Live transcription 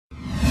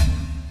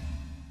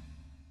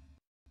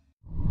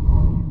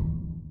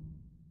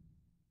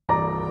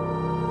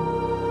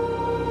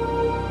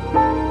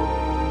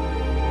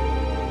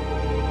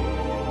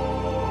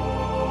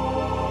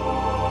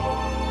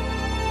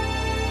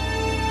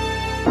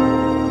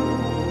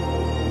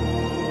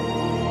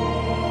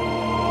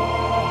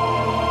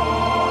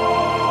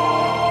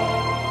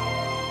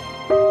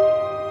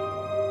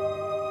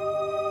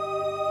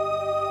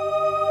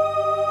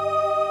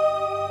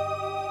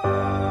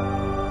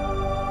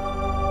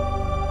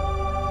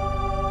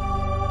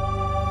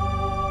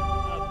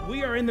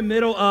in the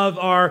middle of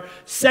our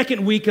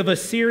second week of a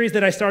series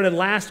that I started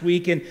last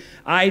week, and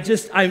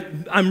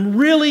I'm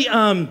really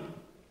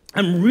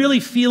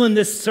feeling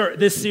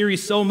this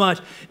series so much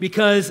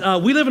because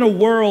we live in a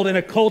world and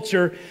a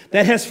culture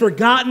that has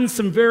forgotten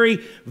some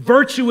very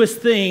virtuous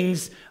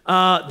things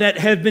that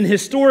have been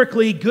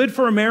historically good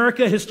for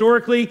America,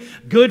 historically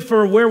good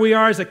for where we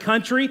are as a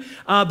country.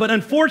 But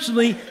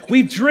unfortunately,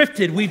 we've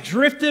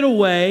drifted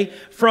away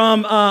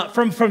from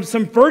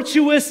some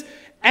virtuous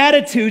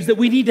attitudes that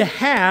we need to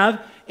have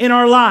in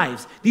our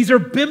lives. These are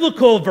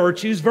biblical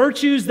virtues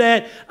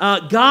that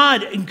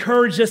God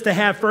encouraged us to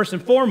have first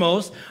and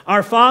foremost.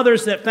 Our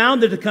fathers that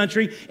founded the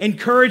country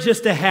encouraged us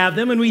to have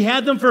them, and we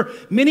had them for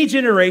many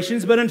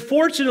generations. But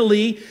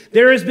unfortunately,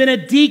 there has been a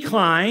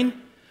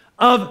decline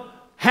of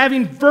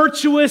having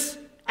virtuous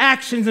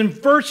actions and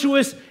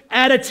virtuous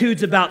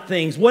attitudes about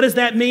things. What does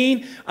that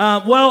mean?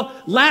 Well,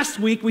 last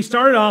week we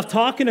started off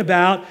talking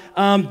about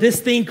this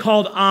thing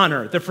called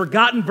honor, the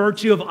forgotten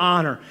virtue of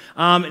honor.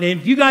 And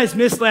if you guys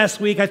missed last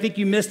week, I think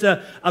you missed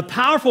a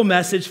powerful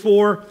message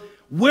for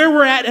where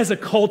we're at as a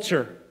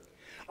culture.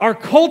 Our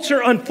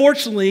culture,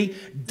 unfortunately,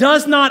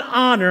 does not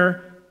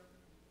honor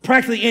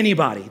practically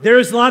anybody.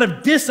 There's a lot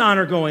of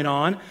dishonor going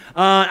on.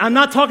 I'm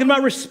not talking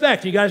about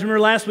respect. You guys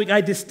remember last week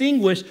I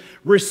distinguished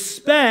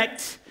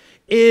respect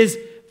is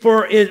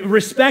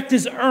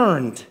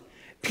earned.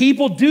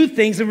 People do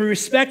things and we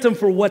respect them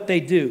for what they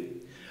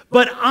do.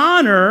 But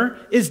honor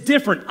is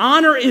different.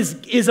 Honor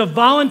is a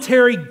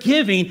voluntary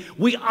giving.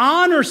 We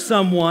honor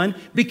someone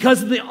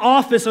because of the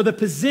office or the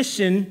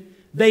position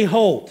they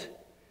hold.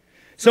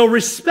 So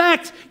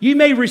respect, you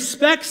may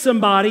respect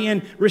somebody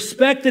and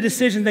respect the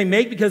decision they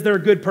make because they're a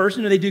good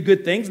person and they do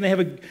good things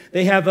and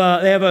they have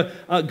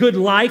a good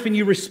life, and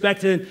you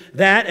respect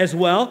that as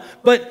well.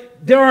 But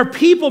there are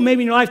people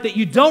maybe in your life that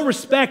you don't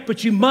respect,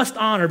 but you must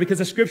honor because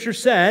the scripture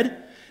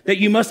said that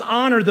you must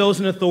honor those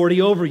in authority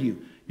over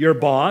you. Your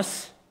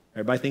boss,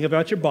 everybody think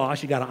about your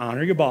boss. You got to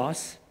honor your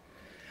boss.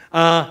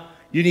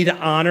 You need to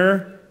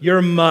honor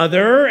your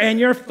mother and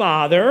your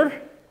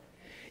father.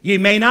 You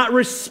may not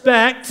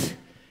respect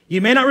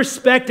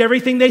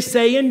everything they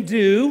say and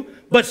do,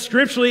 but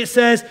scripturally it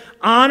says,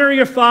 honor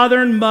your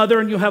father and mother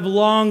and you'll have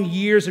long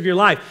years of your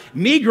life.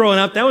 Me growing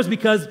up, that was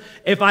because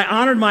if I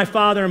honored my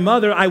father and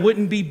mother, I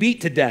wouldn't be beat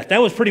to death. That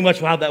was pretty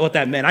much what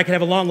that meant. I could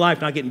have a long life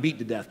not getting beat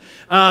to death.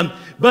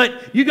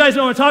 But you guys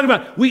know what I'm talking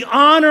about. We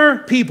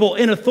honor people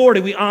in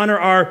authority. We honor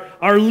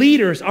our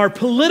leaders, our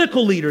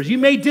political leaders. You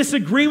may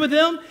disagree with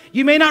them.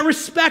 You may not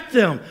respect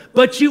them,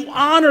 but you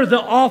honor the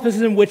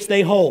offices in which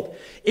they hold.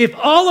 If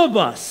all of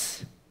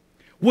us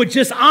would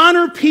just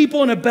honor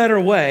people in a better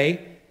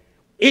way,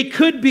 it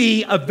could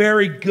be a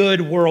very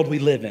good world we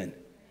live in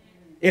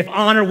if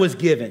honor was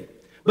given.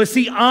 But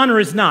see, honor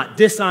is not.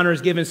 Dishonor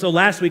is given. So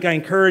last week I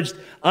encouraged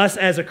us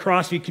as a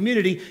Crossview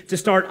community to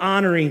start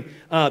honoring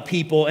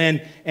people.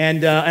 And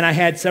I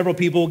had several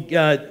people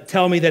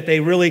tell me that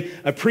they really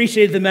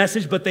appreciated the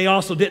message, but they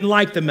also didn't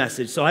like the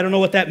message. So I don't know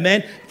what that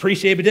meant.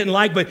 Appreciate but didn't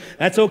like, but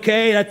that's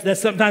okay.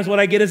 That's sometimes what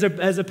I get as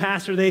a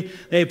pastor.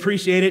 They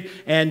appreciate it.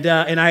 And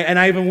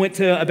I even went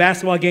to a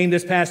basketball game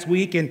this past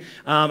week, and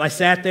I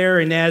sat there,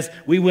 and as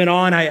we went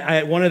on,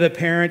 one of the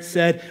parents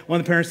said,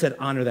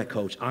 honor that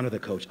coach, honor the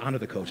coach, honor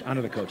the coach,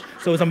 honor the coach.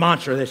 So it was a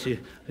mantra that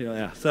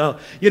yeah. So,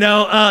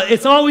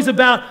 it's always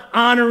about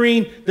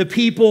honoring the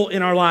people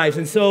in our lives.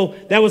 And so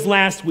that was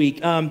last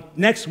week.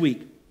 Next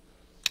week,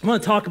 I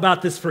want to talk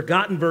about this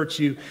forgotten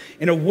virtue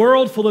in a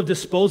world full of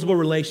disposable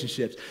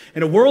relationships,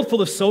 in a world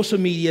full of social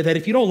media that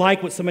if you don't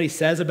like what somebody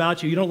says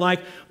about you, you don't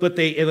like what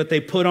they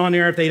put on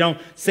there, if they don't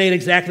say it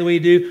exactly the way you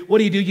do, what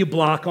do? You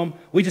block them.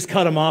 We just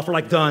cut them off. We're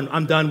like, done.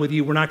 I'm done with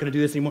you. We're not going to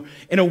do this anymore.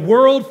 In a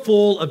world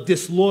full of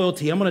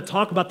disloyalty, I'm going to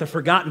talk about the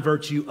forgotten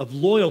virtue of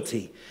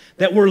loyalty,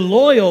 that we're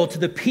loyal to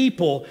the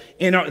people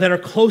that are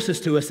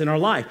closest to us in our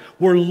life.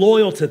 We're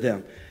loyal to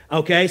them.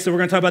 Okay, so we're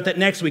going to talk about that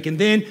next week. And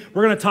then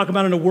we're going to talk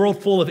about in a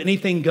world full of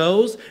anything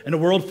goes, in a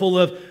world full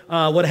of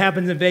what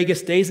happens in Vegas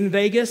stays in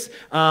Vegas,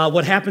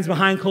 what happens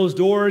behind closed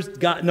doors,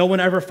 no one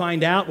ever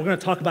find out. We're going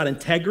to talk about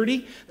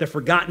integrity, the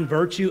forgotten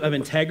virtue of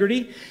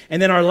integrity. And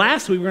then our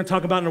last week, we're going to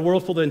talk about in a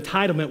world full of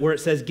entitlement where it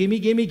says, gimme,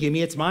 gimme,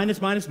 gimme, it's mine, it's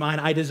mine, it's mine,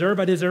 I deserve,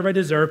 I deserve, I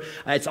deserve,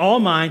 it's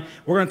all mine.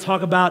 We're going to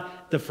talk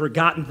about the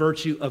forgotten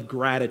virtue of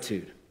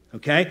gratitude.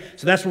 Okay,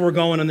 so that's where we're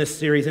going on this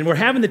series. And we're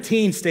having the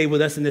teens stay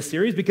with us in this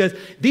series because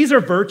these are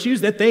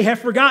virtues that they have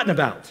forgotten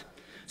about.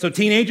 So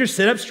teenagers,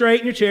 sit up straight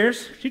in your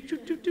chairs.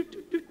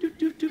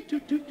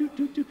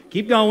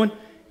 Keep going,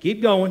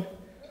 keep going.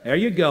 There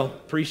you go.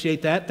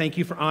 Appreciate that. Thank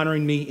you for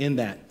honoring me in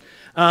that.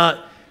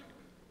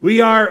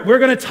 We're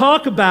going to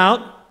talk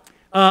about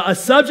a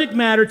subject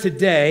matter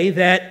today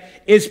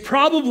that is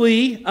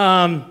probably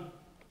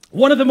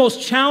one of the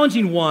most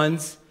challenging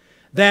ones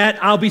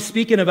that I'll be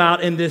speaking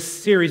about in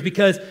this series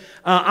because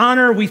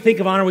honor, we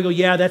think of honor, we go,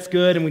 yeah, that's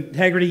good, and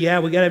integrity, yeah,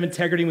 we got to have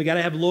integrity, and we got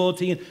to have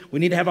loyalty, and we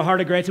need to have a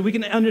heart of gratitude. We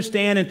can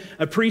understand and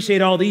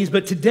appreciate all these,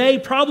 but today,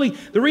 probably,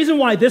 the reason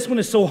why this one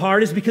is so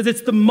hard is because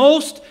it's the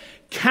most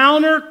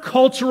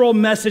countercultural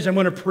message I'm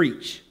going to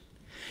preach.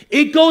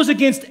 It goes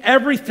against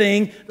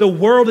everything the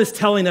world is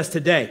telling us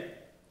today.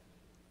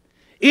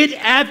 It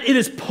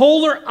is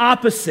polar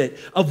opposite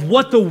of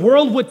what the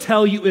world would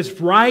tell you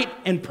is right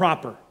and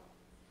proper.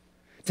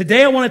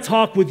 Today I want to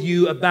talk with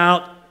you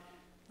about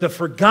the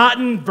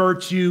forgotten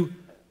virtue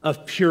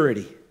of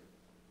purity.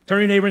 Turn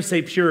to your neighbor and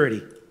say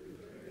purity.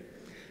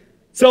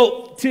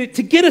 So to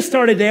get us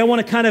started today, I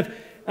want to kind of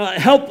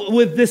help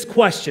with this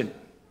question.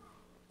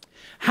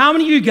 How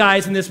many of you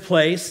guys in this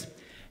place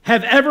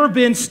have ever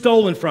been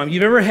stolen from?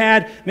 You've ever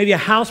had maybe a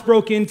house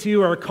broke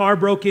into or a car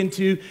broke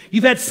into.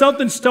 You've had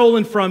something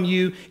stolen from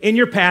you in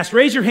your past.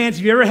 Raise your hands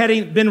if you've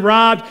ever been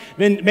robbed,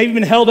 maybe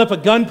been held up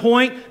at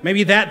gunpoint,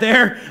 maybe that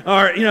there.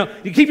 Or,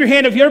 you keep your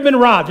hand up. If you've ever been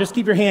robbed, just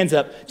keep your hands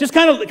up. Just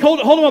kind of hold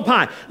them up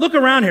high. Look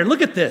around here.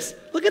 Look at this.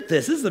 Look at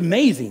this. This is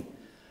amazing.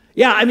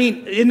 Yeah, I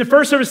mean, in the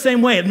first service,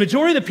 same way. The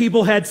majority of the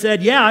people had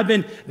said, yeah, I've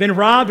been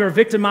robbed or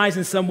victimized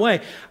in some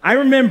way. I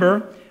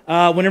remember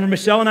whenever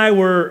Michelle and I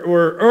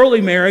were early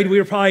married, we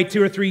were probably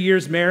 2 or 3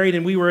 years married,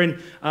 and we were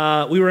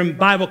in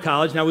Bible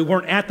college. Now, we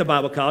weren't at the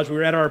Bible college. We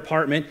were at our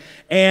apartment.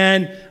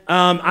 And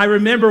I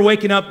remember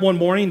waking up one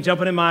morning,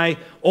 jumping in my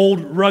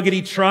old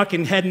ruggedy truck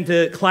and heading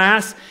to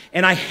class.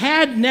 And I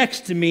had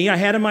next to me, I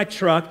had in my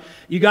truck,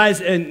 you guys,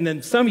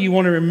 and some of you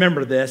want to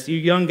remember this. You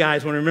young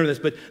guys want to remember this.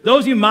 But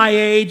those of you my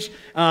age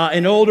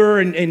and older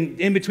and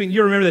in between,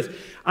 you remember this.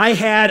 I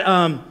had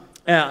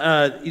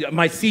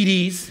my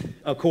CDs,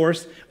 of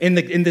course, in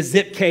the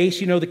zip case,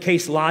 the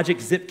Case Logic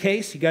zip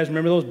case. You guys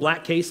remember those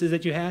black cases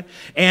that you had?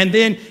 And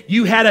then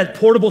you had a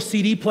portable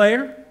CD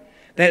player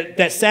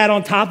that sat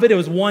on top of it. It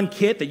was one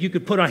kit that you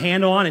could put a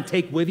handle on and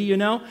take with you,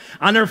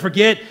 I'll never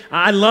forget.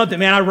 I loved it,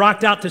 man. I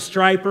rocked out to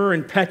Stryper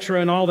and Petra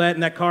and all that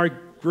in that car.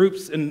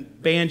 Groups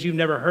and bands you've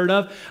never heard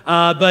of.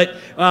 But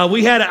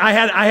I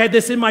had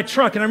this in my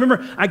truck. And I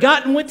remember I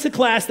got and went to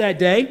class that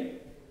day.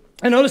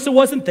 I noticed it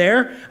wasn't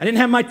there. I didn't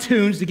have my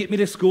tunes to get me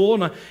to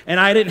school, and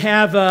I didn't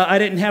have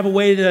a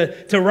way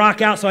to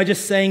rock out, so I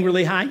just sang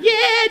really high.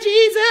 Yeah,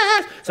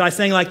 Jesus! So I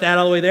sang like that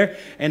all the way there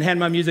and had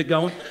my music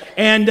going.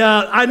 And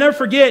I never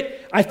forget,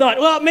 I thought,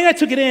 well, maybe I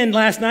took it in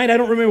last night. I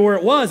don't remember where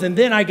it was. And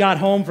then I got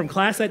home from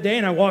class that day,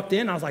 and I walked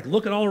in. I was like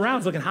looking all around. I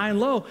was looking high and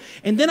low.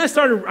 And then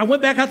I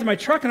went back out to my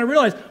truck, and I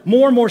realized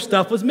more and more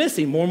stuff was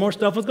missing. More and more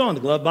stuff was gone.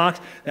 The glove box,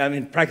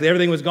 practically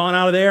everything was gone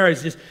out of there.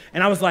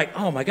 And I was like,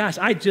 oh my gosh,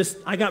 I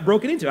got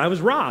broken into. I was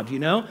robbed,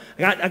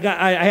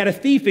 I had a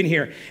thief in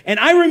here. And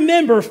I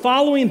remember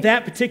following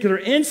that particular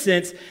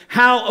instance,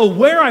 how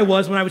aware I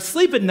was when I would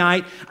sleep at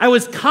night. I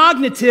was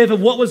cognitive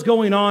of what was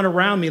going on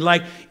around me.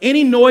 Like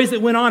any noise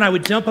that went on, I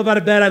would jump up out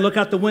of bed. I'd look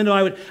out the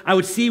window. I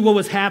would see what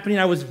was happening.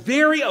 I was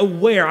very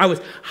aware. I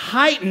was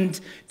heightened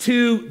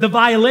to the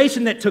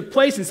violation that took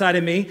place inside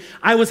of me.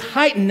 I was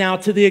heightened now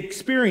to the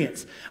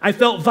experience. I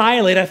felt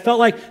violated. I felt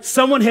like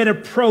someone had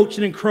approached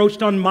and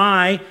encroached on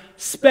my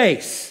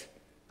space.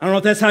 I don't know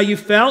if that's how you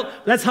felt.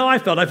 That's how I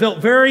felt. I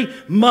felt very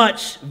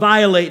much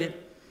violated.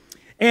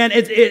 And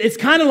it's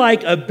kind of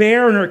like a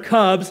bear and her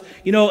cubs.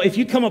 If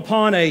you come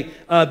upon a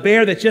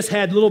bear that just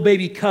had little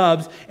baby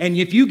cubs, and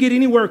if you get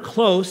anywhere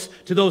close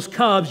to those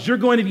cubs, you're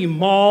going to be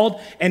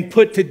mauled and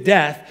put to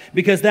death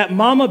because that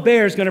mama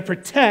bear is going to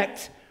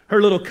protect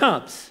her little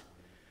cubs.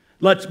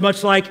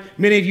 Much like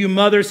many of you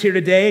mothers here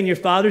today and your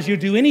fathers, you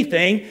do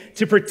anything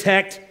to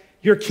protect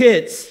your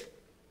kids.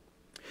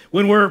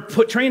 When we're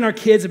training our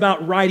kids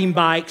about riding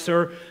bikes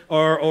or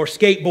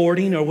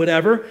skateboarding or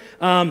whatever,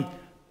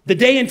 the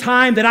day and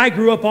time that I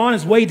grew up on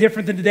is way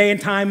different than the day and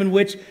time in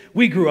which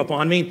we grew up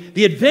on. I mean,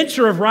 the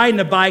adventure of riding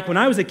a bike when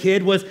I was a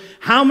kid was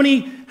how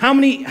many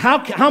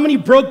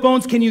broke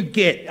bones can you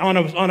get on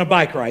a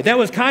bike ride? That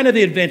was kind of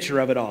the adventure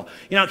of it all.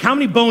 How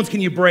many bones can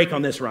you break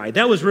on this ride?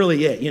 That was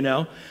really it,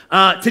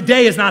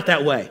 Today is not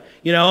that way,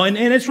 and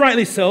it's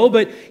rightly so,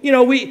 but,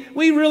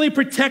 we really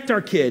protect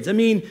our kids. I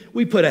mean,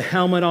 we put a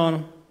helmet on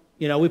them.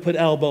 We put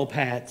elbow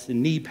pads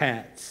and knee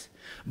pads,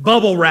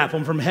 bubble wrap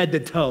them from head to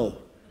toe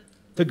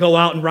to go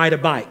out and ride a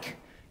bike,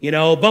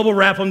 bubble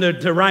wrap them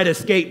to ride a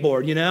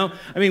skateboard,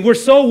 I mean, we're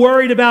so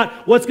worried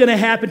about what's going to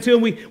happen to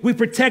them. We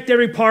protect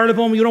every part of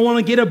them. We don't want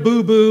to get a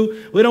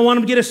boo-boo. We don't want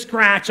them to get a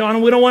scratch on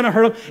them. We don't want to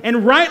hurt them,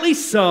 and rightly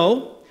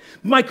so.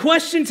 My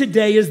question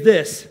today is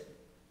this.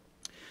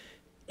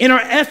 In our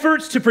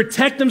efforts to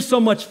protect them so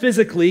much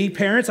physically,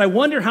 parents, I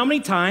wonder how many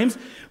times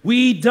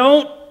we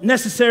don't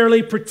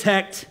necessarily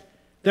protect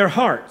their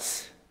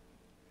hearts.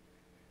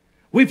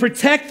 We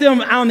protect them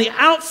on the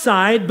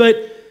outside, but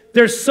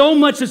there's so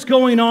much that's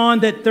going on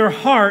that their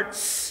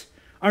hearts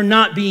are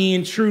not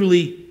being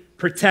truly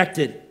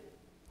protected.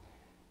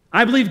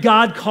 I believe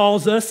God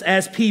calls us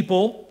as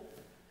people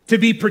to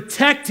be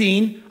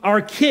protecting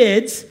our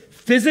kids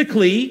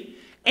physically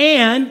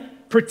and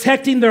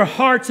protecting their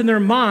hearts and their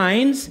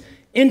minds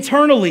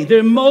internally, the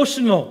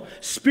emotional,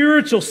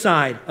 spiritual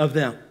side of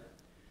them.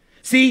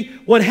 See,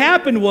 what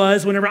happened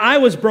was whenever I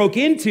was broke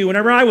into,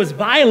 whenever I was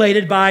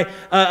violated by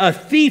a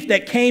thief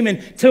that came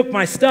and took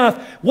my stuff,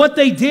 what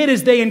they did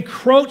is they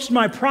encroached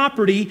my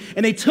property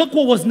and they took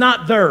what was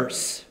not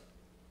theirs.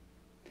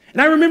 And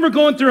I remember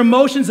going through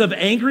emotions of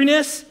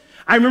angriness.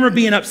 I remember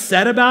being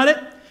upset about it.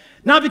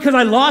 Not because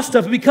I lost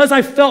stuff, but because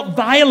I felt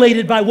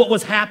violated by what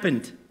was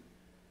happened.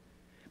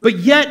 But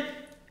yet,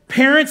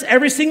 parents,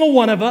 every single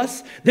one of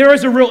us, there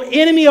is a real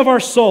enemy of our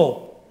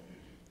soul.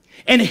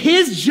 And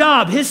his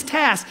job, his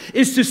task,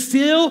 is to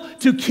steal,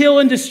 to kill,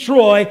 and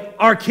destroy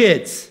our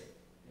kids.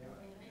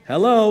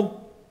 Hello?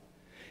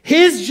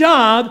 His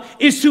job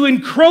is to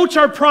encroach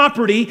our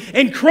property,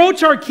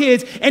 encroach our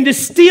kids, and to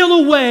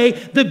steal away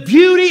the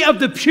beauty of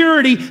the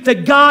purity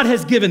that God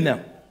has given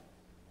them.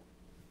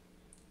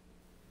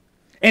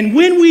 And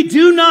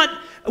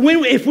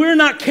if we're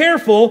not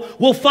careful,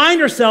 we'll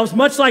find ourselves,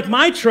 much like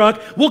my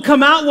truck, we'll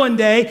come out one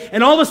day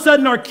and all of a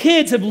sudden our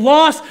kids have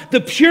lost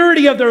the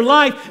purity of their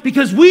life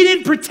because we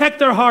didn't protect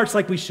their hearts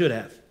like we should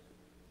have.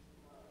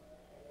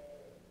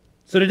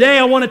 So today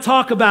I want to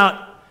talk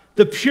about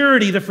the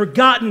purity, the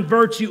forgotten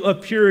virtue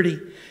of purity.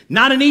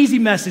 Not an easy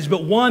message,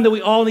 but one that we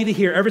all need to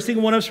hear. Every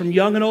single one of us, from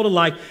young and old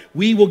alike,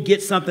 we will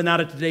get something out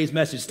of today's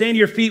message. Stand to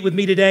your feet with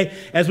me today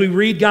as we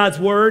read God's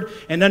word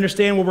and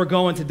understand where we're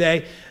going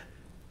today.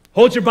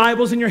 Hold your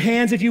Bibles in your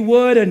hands if you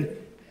would, and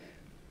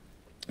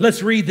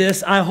let's read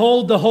this. I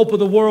hold the hope of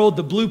the world,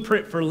 the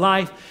blueprint for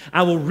life.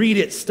 I will read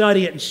it,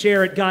 study it, and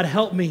share it. God,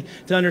 help me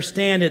to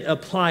understand it,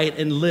 apply it,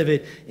 and live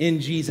it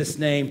in Jesus'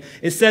 name.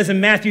 It says in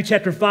Matthew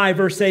chapter 5,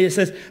 verse 8, it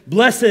says,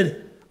 "Blessed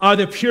are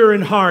the pure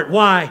in heart."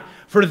 Why?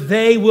 For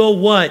they will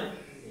what?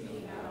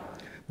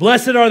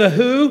 Blessed are the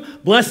who?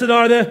 Blessed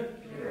are the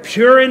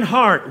pure in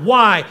heart.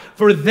 Why?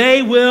 For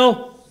they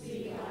will.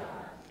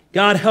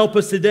 God, help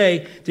us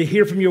today to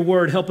hear from your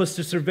word. Help us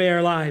to survey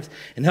our lives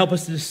and help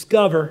us to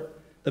discover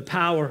the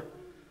power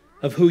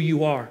of who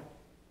you are.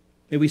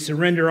 May we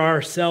surrender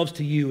ourselves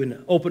to you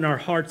and open our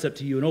hearts up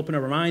to you and open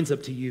our minds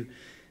up to you.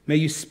 May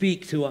you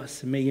speak to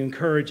us and may you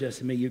encourage us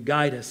and may you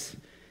guide us.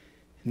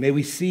 And may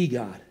we see,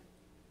 God,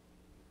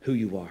 who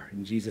you are.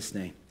 In Jesus'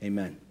 name,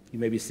 amen. You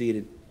may be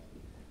seated.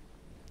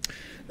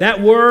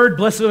 That word,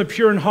 blessed are the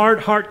pure in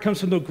heart. Heart comes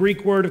from the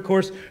Greek word, of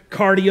course,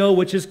 cardio,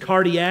 which is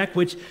cardiac,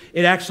 which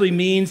it actually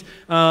means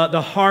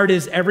the heart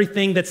is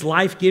everything that's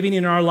life-giving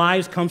in our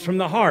lives comes from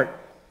the heart.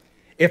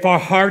 If our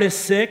heart is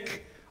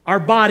sick, our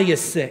body is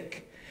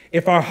sick.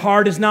 If our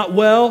heart is not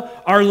well,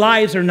 our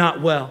lives are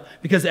not well,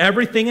 because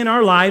everything in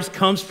our lives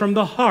comes from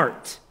the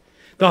heart.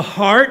 The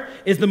heart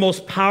is the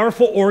most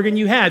powerful organ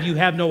you have. You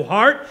have no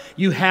heart,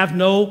 you have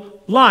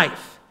no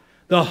life.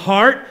 The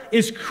heart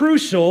is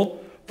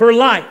crucial for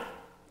life.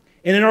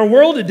 And in our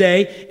world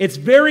today, it's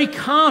very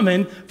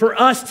common for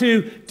us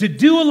to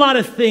do a lot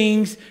of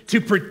things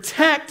to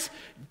protect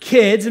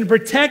kids and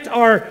protect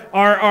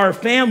our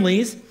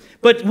families.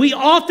 But we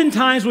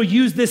oftentimes will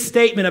use this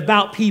statement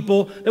about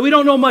people that we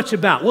don't know much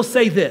about. We'll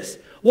say this: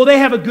 well, they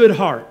have a good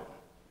heart.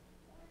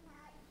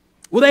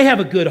 Well, they have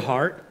a good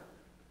heart.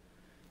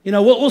 You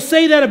know, we'll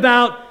say that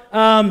about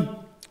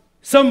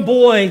some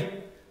boy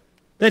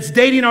that's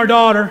dating our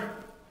daughter,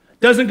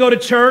 doesn't go to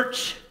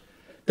church,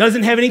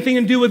 doesn't have anything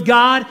to do with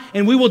God,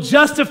 and we will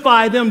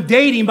justify them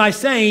dating by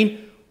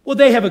saying, well,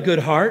 they have a good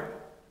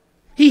heart.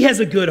 He has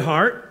a good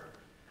heart.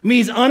 I mean,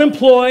 he's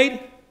unemployed.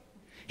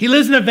 He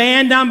lives in a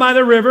van down by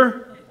the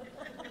river,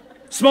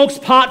 smokes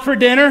pot for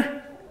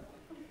dinner,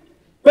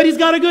 but he's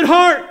got a good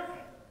heart.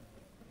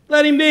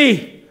 Let him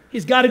be.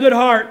 He's got a good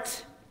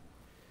heart.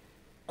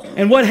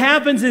 And what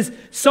happens is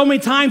so many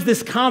times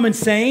this common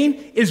saying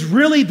is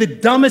really the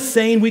dumbest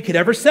saying we could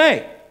ever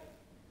say,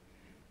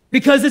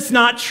 because it's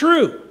not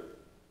true.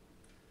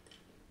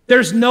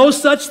 There's no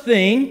such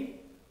thing,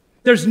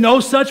 there's no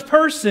such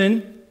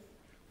person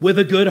with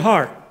a good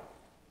heart.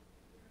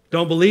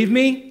 Don't believe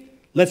me?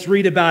 Let's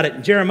read about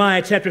it.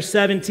 Jeremiah chapter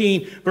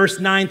 17, verse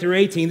 9 through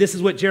 18. This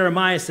is what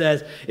Jeremiah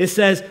says. It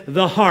says,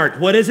 the heart.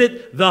 What is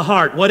it? The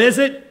heart. What is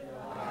it?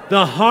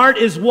 The heart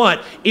is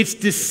what? It's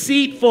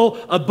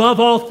deceitful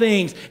above all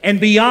things and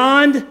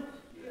beyond.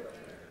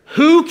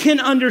 Who can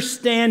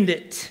understand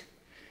it?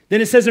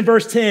 Then it says in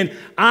verse 10,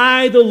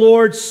 I, the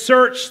Lord,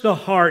 search the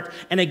heart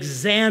and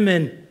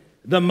examine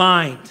the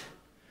mind.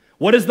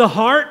 What is the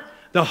heart?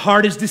 The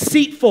heart is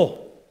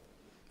deceitful,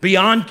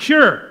 beyond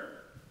cure.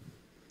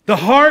 The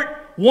heart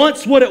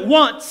wants what it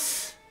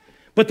wants,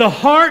 but the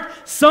heart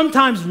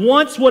sometimes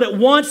wants what it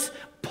wants,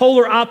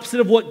 polar opposite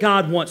of what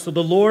God wants. So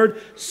the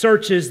Lord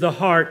searches the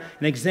heart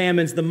and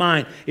examines the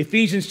mind.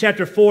 Ephesians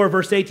chapter 4,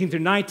 verse 18 through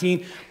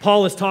 19,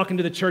 Paul is talking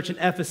to the church in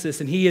Ephesus,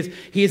 and he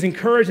is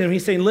encouraging them.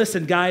 He's saying,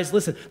 listen, guys,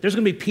 listen, there's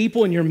going to be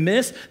people in your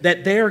midst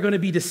that they are going to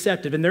be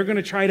deceptive, and they're going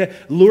to try to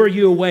lure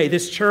you away.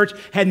 This church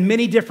had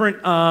many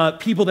different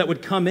people that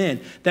would come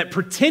in that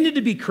pretended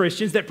to be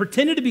Christians, that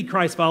pretended to be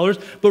Christ followers,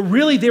 but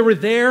really they were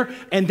there,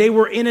 and they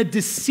were in a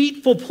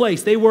deceitful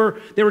place. They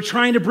were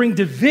trying to bring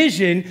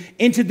division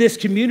into this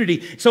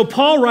community. So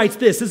Paul writes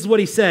this. This is what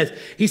he says.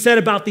 He said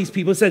about these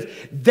people. He says,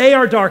 they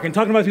are darkened.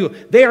 Talking about people.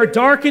 They are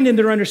darkened in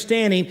their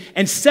understanding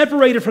and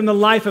separated from the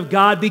life of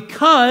God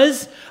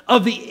because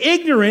of the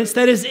ignorance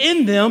that is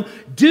in them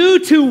due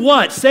to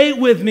what? Say it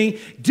with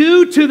me.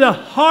 Due to the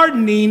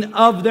hardening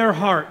of their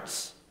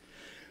hearts.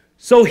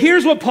 So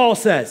here's what Paul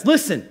says.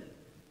 Listen.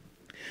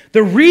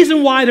 The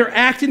reason why they're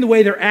acting the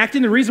way they're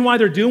acting, the reason why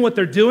they're doing what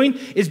they're doing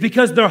is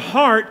because their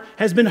heart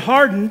has been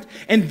hardened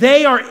and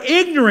they are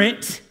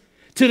ignorant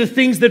to the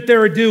things that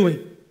they're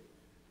doing.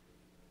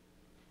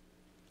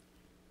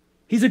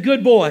 He's a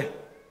good boy.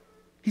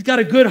 He's got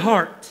a good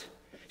heart.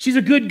 She's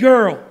a good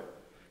girl.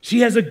 She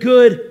has a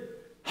good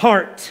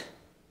heart.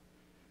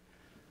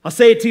 I'll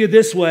say it to you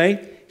this way.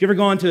 If you ever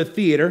gone to a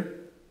theater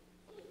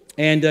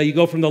and you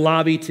go from the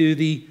lobby to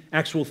the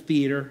actual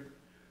theater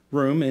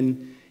room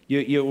and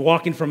you're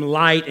walking from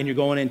light and you're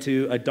going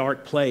into a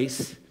dark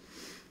place,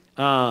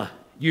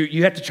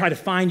 you have to try to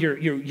find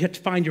you have to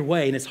find your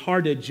way, and it's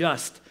hard to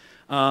adjust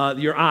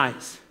your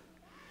eyes.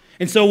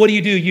 And so what do?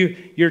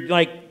 You're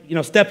like,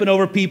 stepping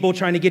over people,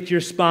 trying to get to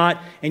your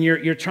spot, and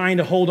you're trying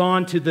to hold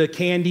on to the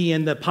candy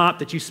and the pop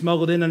that you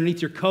smuggled in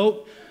underneath your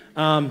coat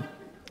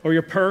or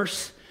your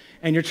purse,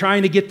 and you're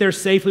trying to get there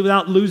safely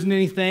without losing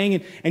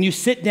anything. And you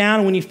sit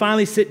down, and when you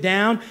finally sit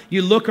down,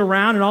 you look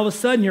around, and all of a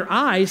sudden your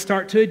eyes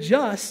start to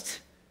adjust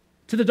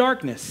to the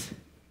darkness.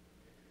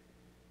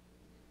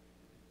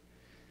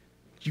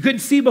 You couldn't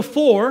see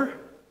before,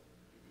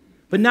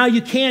 but now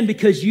you can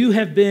because you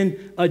have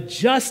been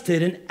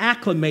adjusted and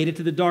acclimated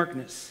to the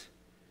darkness.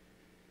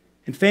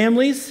 And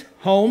families,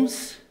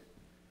 homes,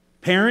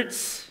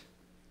 parents,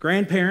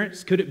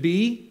 grandparents, could it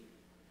be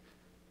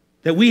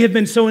that we have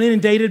been so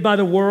inundated by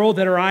the world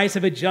that our eyes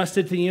have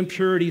adjusted to the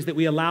impurities that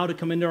we allow to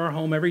come into our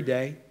home every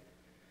day?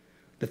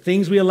 The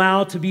things we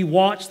allow to be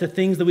watched, the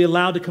things that we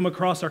allow to come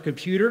across our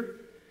computer,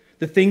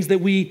 the things that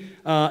we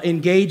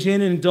engage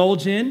in and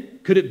indulge in?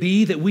 Could it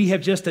be that we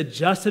have just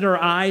adjusted our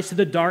eyes to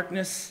the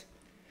darkness,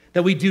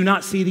 that we do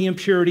not see the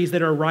impurities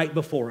that are right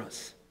before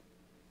us?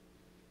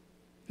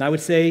 And I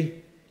would say,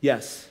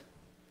 yes.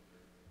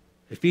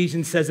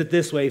 Ephesians says it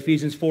this way,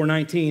 Ephesians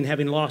 4:19,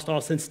 having lost all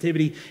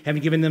sensitivity,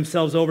 having given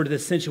themselves over to the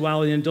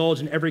sensuality and indulge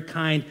in every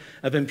kind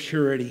of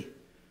impurity.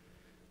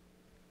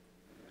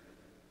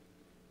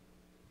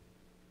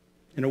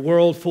 In a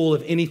world full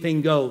of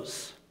anything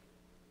goes,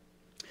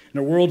 in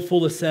a world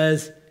full of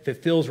says, if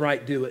it feels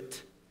right, do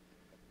it,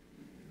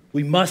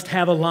 we must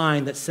have a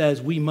line that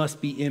says we must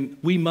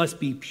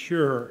be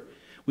pure.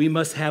 We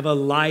must have a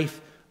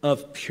life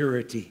of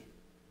purity.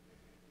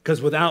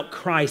 Because without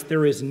Christ,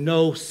 there is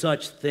no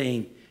such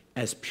thing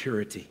as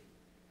purity.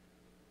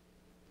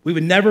 We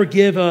would never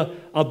give a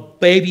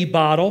baby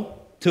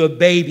bottle to a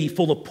baby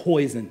full of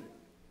poison.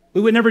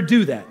 We would never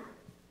do that.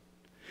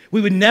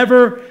 We would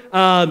never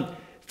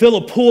fill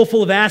a pool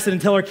full of acid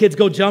and tell our kids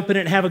go jump in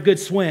it and have a good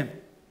swim.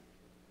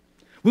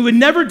 We would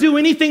never do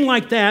anything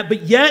like that,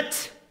 but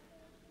yet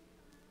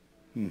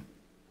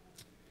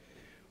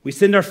we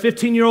send our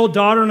 15-year-old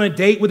daughter on a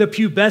date with a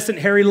pubescent,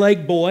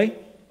 hairy-legged boy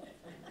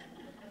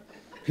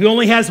who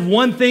only has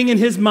one thing in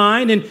his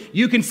mind, and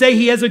you can say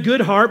he has a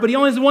good heart, but he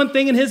only has one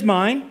thing in his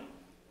mind,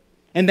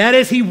 and that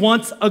is he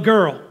wants a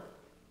girl.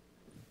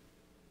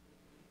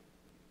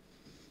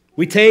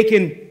 We take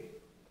and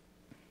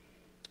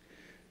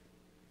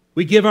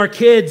we give our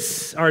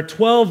kids, our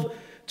 12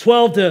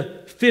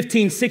 to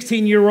 15,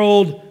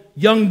 16-year-old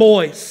young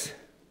boys,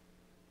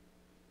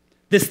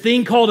 this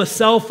thing called a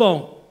cell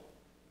phone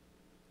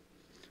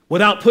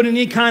without putting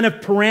any kind of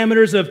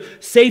parameters of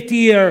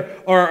safety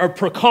or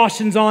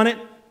precautions on it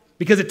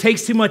because it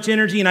takes too much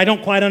energy and I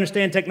don't quite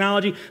understand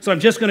technology, so I'm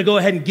just going to go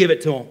ahead and give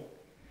it to them.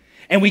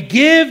 And we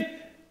give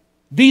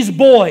these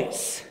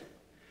boys,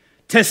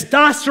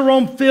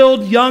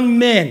 testosterone-filled young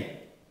men,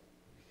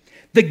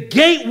 the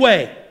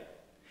gateway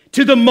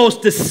to the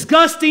most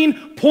disgusting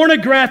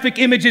pornographic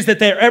images that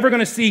they're ever going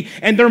to see,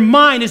 and their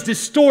mind is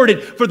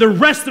distorted for the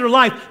rest of their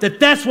life that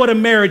that's what a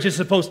marriage is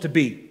supposed to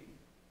be.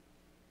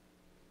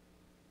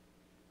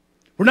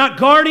 We're not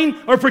guarding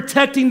or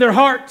protecting their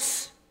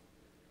hearts.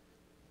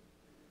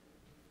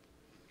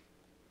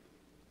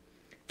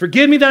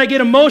 Forgive me that I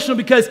get emotional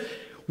because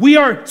we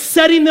are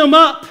setting them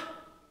up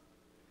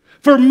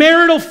for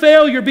marital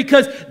failure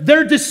because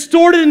they're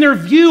distorted in their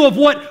view of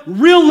what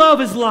real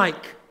love is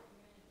like.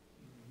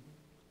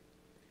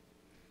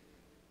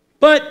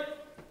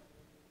 But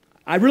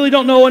I really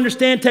don't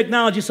understand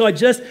technology, so I'm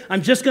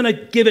just going to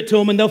give it to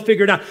them and they'll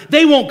figure it out.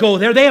 They won't go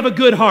there. They have a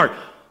good heart.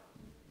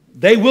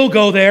 They will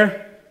go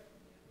there.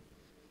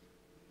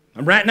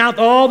 I'm ratting out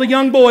all the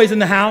young boys in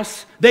the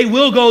house. They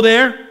will go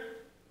there.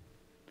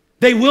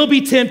 They will be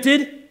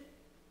tempted.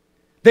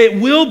 There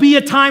will be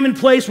a time and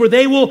place where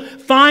they will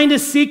find a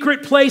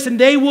secret place and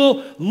they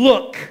will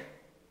look.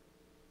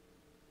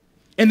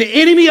 And the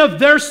enemy of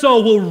their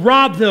soul will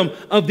rob them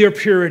of their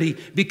purity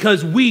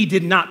because we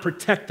did not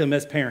protect them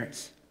as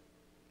parents.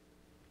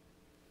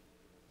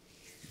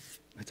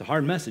 That's a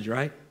hard message,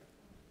 right?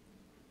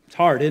 It's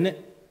hard, isn't it?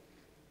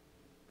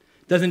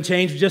 It doesn't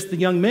change with just the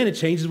young men, it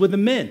changes with the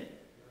men.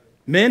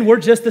 Men, we're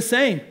just the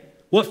same.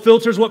 What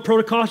filters, what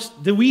protocols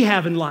do we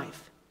have in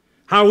life?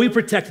 How are we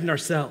protecting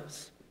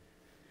ourselves?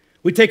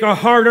 We take our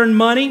hard-earned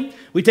money,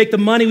 we take the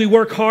money we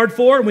work hard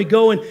for, and we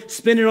go and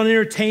spend it on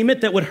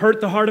entertainment that would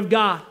hurt the heart of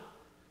God.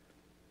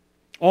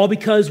 All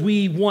because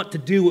we want to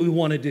do what we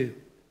want to do.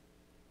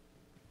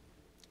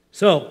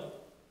 So,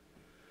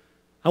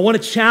 I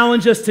want to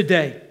challenge us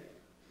today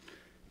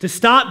to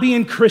stop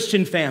being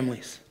Christian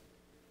families.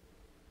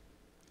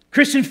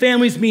 Christian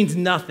families means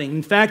nothing.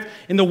 In fact,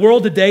 in the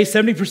world today,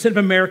 70% of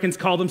Americans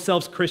call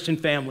themselves Christian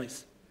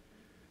families.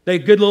 They're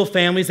good little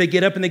families. They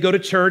get up and they go to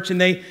church and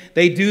they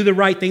do the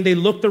right thing. They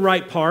look the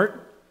right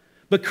part.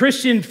 But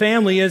Christian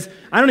family is,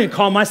 I don't even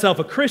call myself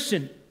a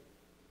Christian.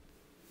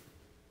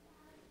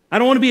 I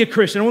don't want to be a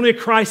Christian. I want to be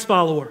a Christ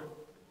follower.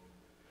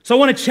 So I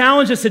want to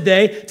challenge us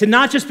today to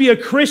not just be a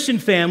Christian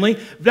family,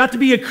 not to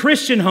be a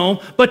Christian home,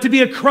 but to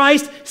be a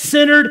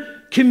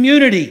Christ-centered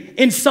community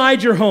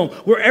inside your home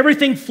where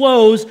everything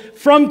flows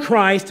from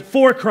Christ,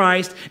 for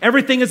Christ.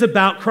 Everything is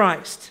about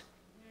Christ.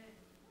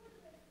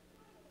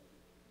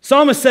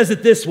 Psalmist says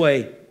it this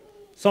way.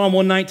 Psalm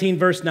 119,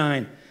 verse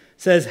 9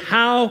 says,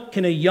 how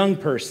can a young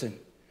person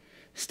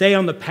stay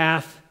on the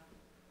path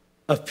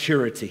of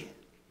purity?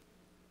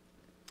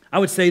 I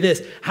would say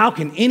this, how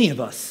can any of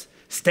us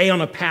stay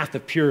on a path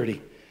of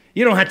purity?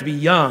 You don't have to be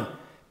young.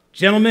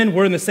 Gentlemen,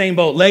 we're in the same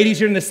boat. Ladies,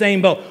 you're in the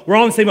same boat. We're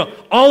all in the same boat.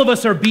 All of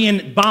us are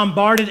being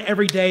bombarded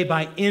every day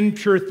by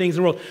impure things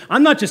in the world.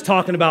 I'm not just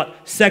talking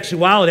about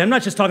sexuality. I'm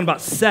not just talking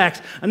about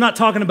sex. I'm not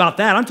talking about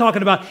that. I'm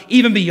talking about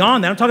even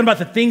beyond that. I'm talking about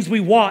the things we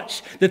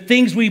watch, the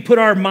things we put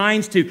our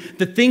minds to,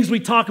 the things we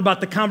talk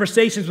about, the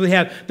conversations we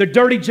have, the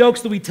dirty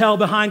jokes that we tell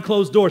behind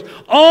closed doors.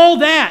 All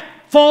that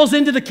falls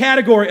into the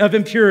category of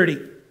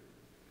impurity.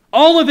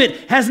 All of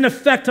it has an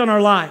effect on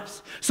our lives.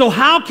 So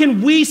how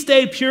can we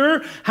stay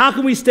pure? How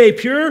can we stay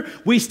pure?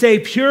 We stay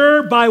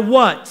pure by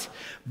what?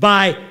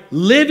 By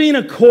living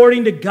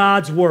according to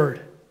God's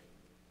word.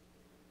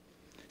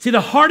 See,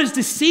 the heart is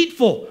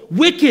deceitful,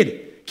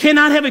 wicked,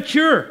 cannot have a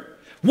cure.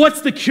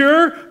 What's the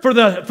cure for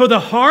the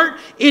heart?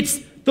 It's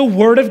the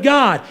word of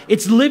God.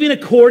 It's living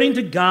according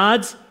to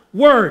God's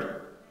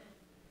word.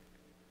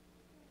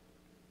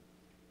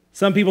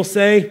 Some people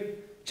say,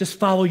 just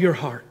follow your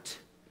heart.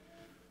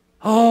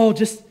 Oh,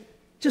 just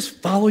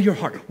follow your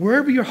heart.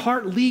 Wherever your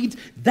heart leads,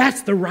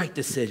 that's the right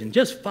decision.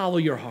 Just follow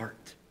your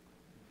heart.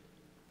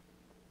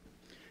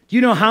 Do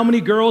you know how many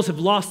girls have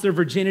lost their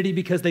virginity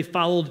because they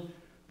followed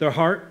their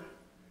heart?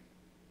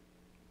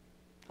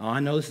 Oh, I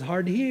know this is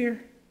hard to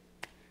hear.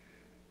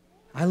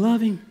 I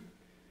love him.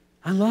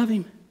 I love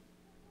him.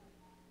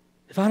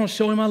 If I don't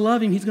show him I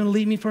love him, he's going to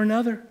leave me for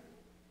another.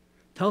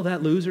 Tell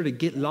that loser to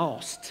get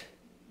lost.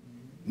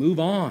 Move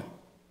on.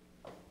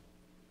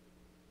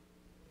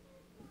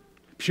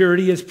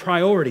 Purity is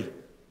priority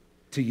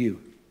to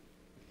you.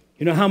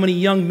 You know how many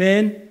young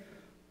men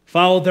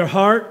followed their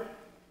heart?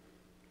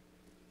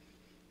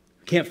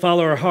 Can't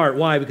follow our heart.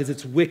 Why? Because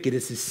it's wicked,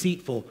 it's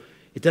deceitful,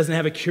 it doesn't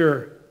have a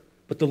cure.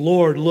 But the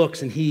Lord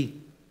looks and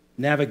he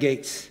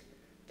navigates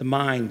the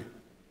mind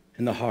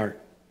and the heart.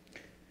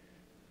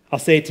 I'll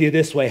say it to you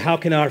this way. How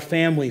can our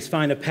families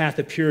find a path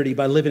of purity?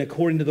 By living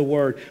according to the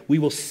word. We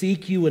will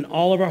seek you in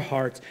all of our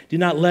hearts. Do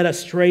not let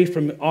us stray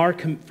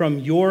from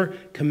your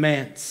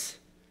commands.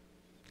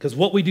 Because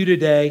what we do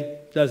today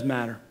does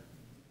matter.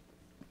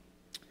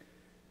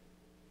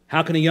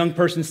 How can a young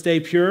person stay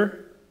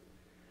pure?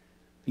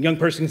 A young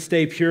person can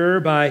stay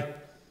pure by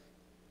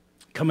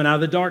coming out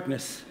of the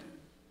darkness,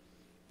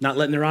 not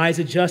letting their eyes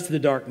adjust to the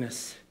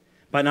darkness,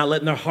 by not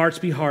letting their hearts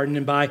be hardened,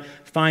 and by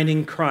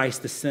finding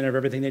Christ the center of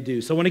everything they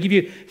do. So I want to give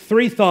you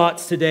 3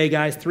 thoughts today,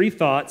 guys, 3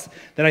 thoughts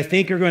that I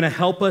think are going to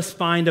help us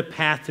find a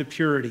path to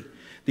purity.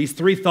 These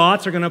 3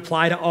 thoughts are going to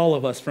apply to all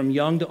of us, from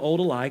young to old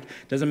alike.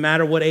 Doesn't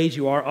matter what age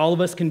you are. All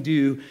of us can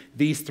do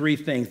these 3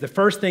 things. The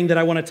first thing that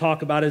I want to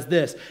talk about is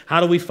this. How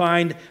do we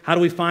find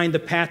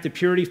the path to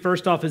purity?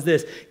 First off is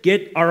this.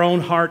 Get our own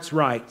hearts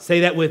right.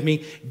 Say that with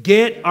me.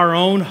 Get our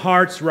own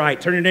hearts right.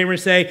 Turn to your neighbor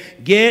and say,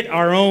 get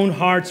our own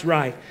hearts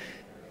right.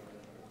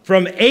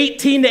 From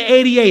 18 to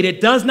 88, it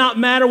does not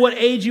matter what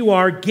age you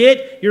are,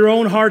 get your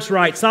own hearts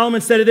right. Solomon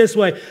said it this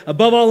way,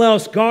 above all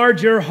else,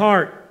 guard your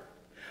heart,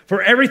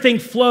 for everything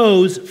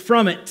flows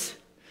from it.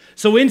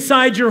 So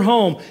inside your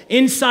home,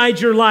 inside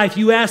your life,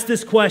 you ask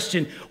this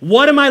question,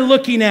 what am I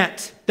looking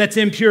at that's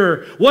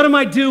impure? What am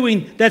I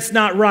doing that's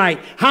not right?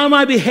 How am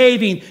I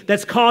behaving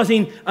that's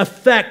causing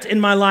effect in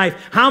my life?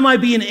 How am I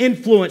being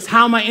influenced?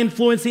 How am I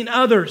influencing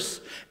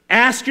others?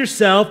 Ask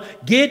yourself,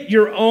 get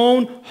your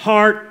own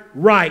heart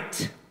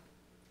right.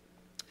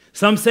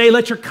 Some say,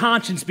 let your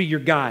conscience be your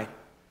guide.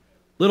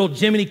 Little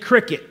Jiminy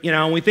Cricket,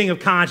 when we think of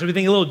conscience, we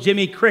think of little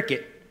Jimmy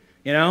Cricket,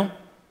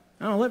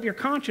 Oh, let your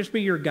conscience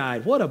be your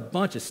guide. What a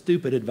bunch of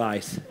stupid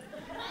advice.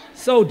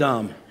 So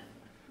dumb.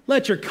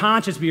 Let your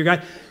conscience be your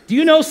guide. Do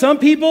you know some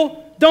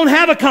people don't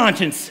have a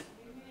conscience?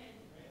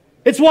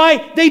 It's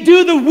why they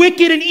do the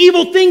wicked and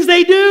evil things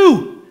they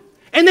do,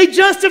 and they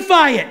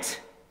justify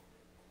it.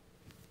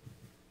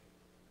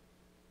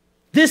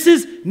 This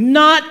is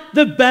not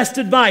the best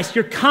advice.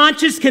 Your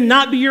conscience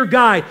cannot be your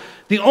guide.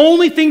 The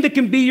only thing that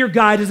can be your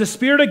guide is the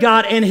Spirit of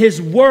God and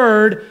His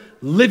Word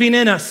living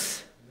in us.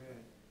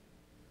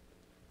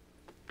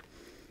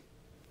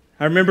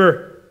 I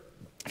remember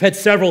I've had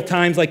several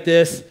times like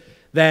this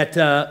that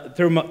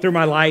through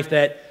my life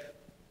that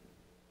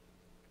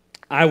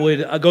I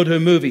would go to a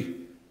movie,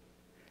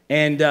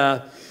 and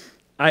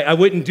I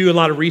wouldn't do a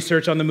lot of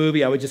research on the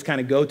movie. I would just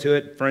kind of go to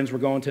it. Friends were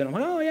going to it. I'm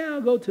like, oh, yeah,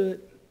 I'll go to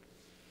it.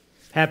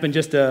 Happened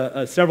just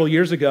several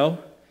years ago.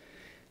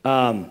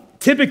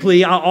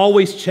 Typically, I'll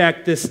always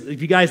check this.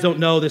 If you guys don't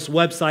know, this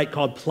website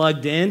called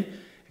Plugged In.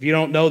 If you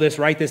don't know this,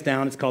 write this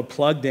down. It's called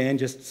Plugged In.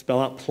 Just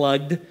spell out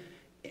plugged,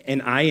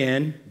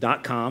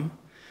 in.com.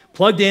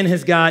 Plugged In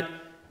has got,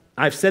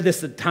 I've said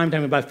this time and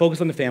time about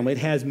Focus on the Family. It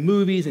has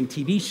movies and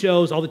TV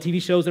shows, all the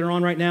TV shows that are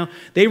on right now.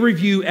 They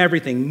review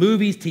everything,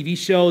 movies, TV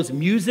shows,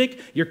 music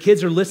your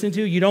kids are listening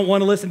to. You don't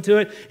want to listen to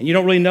it, and you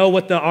don't really know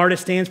what the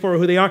artist stands for or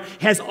who they are.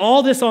 It has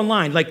all this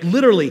online. Like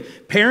literally,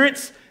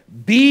 parents,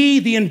 be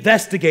the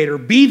investigator,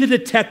 be the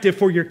detective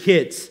for your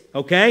kids,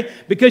 okay?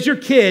 Because your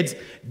kids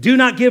do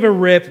not give a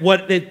rip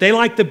what they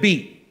like the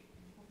beat.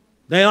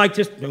 They like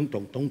just,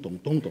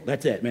 don't.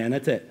 That's it, man,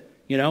 that's it.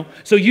 You know,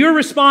 so you're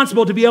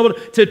responsible to be able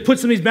to put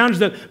some of these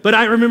boundaries up. But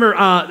I remember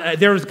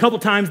there was a couple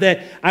times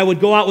that I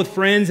would go out with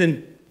friends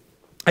and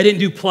I didn't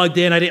do Plugged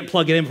In. I didn't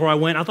plug it in before I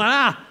went. I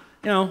thought,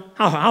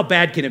 how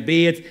bad can it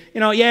be? It's,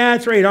 yeah,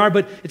 it's rated R,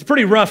 but it's a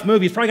pretty rough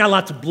movie. It's probably got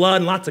lots of blood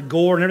and lots of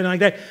gore and everything like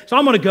that. So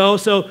I'm going to go.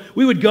 So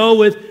we would go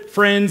with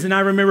friends, and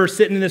I remember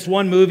sitting in this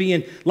one movie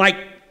and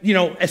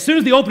as soon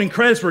as the opening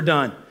credits were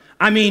done,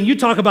 I mean, you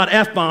talk about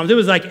F-bombs. It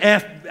was like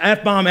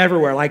F-bomb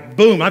everywhere. Like,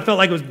 boom. I felt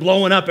like it was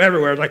blowing up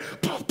everywhere. It was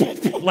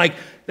like,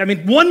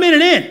 1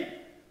 minute in.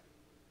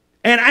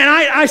 And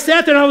I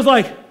sat there and I was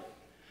like,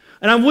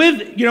 and I'm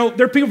with,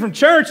 there are people from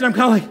church, and I'm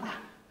kind of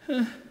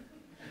like,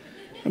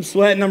 I'm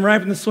sweating. I'm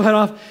wiping the sweat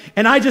off.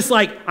 And I just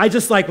like,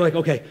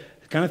 okay,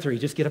 count of three.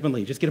 Just get up and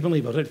leave. Just get up and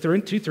leave.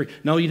 3, 2, 3.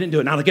 No, you didn't do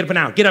it. Now get up and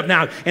out. Get up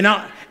now.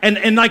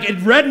 And like it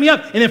read me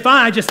up. And then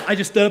finally, I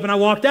just stood up and I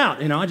walked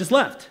out. I just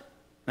left.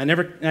 I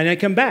didn't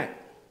come back.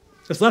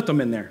 Just left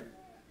them in there.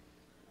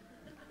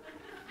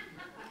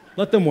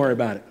 Let them worry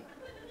about it.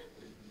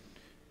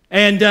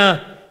 And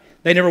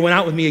they never went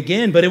out with me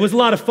again, but it was a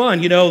lot of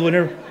fun,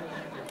 whenever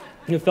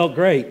it felt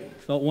great.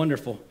 It felt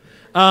wonderful.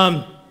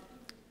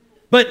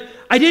 But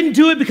I didn't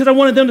do it because I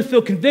wanted them to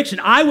feel conviction.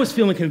 I was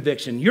feeling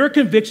conviction. Your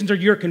convictions are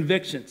your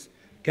convictions,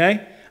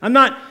 okay? I'm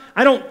not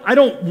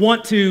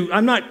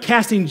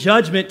casting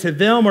judgment to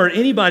them or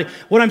anybody.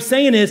 What I'm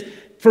saying is,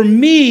 for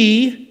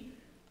me,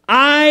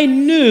 I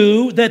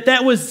knew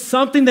that was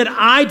something that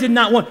I did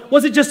not want.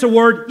 Was it just a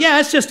word? Yeah,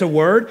 it's just a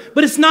word,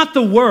 but it's not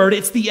the word.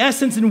 It's the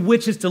essence in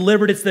which it's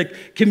delivered. It's the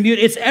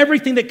community. It's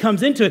everything that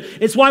comes into it.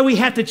 It's why we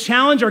have to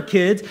challenge our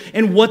kids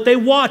in what they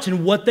watch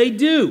and what they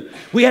do.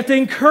 We have to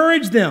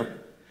encourage them.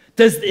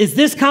 Does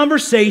this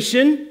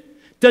conversation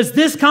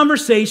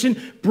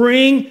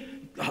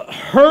bring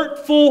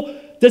hurtful?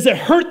 Does it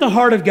hurt the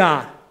heart of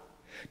God?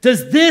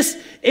 Does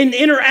this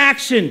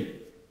interaction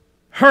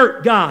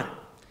hurt God?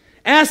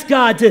 Ask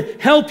God to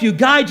help you,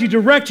 guide you,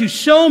 direct you,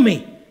 show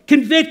me,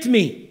 convict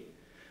me.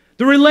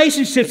 The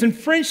relationships and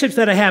friendships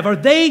that I have, are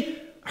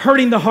they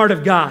hurting the heart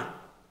of God?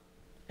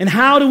 And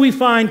how do we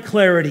find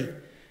clarity?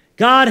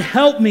 God,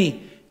 help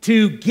me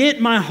to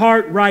get my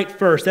heart right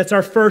first. That's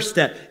our first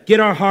step. Get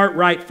our heart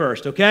right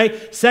first,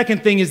 okay?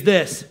 Second thing is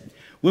this.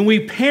 When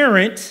we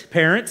parents,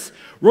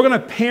 we're going to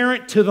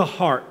parent to the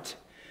heart.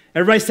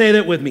 Everybody say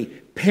that with me.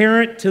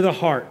 Parent to the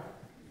heart.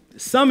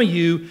 Some of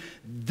you,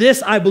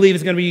 this, I believe,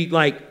 is going to be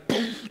like,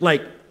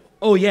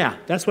 oh yeah,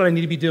 that's what I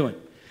need to be doing.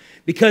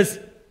 Because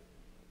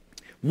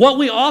what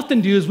we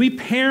often do is we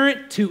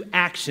parent to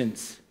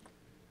actions,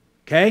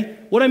 okay?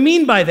 What I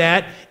mean by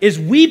that is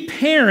we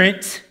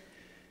parent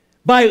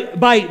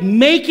by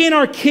making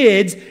our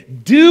kids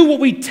do what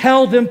we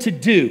tell them to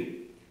do.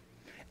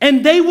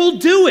 And they will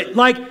do it,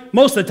 like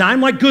most of the time,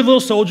 like good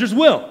little soldiers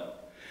will.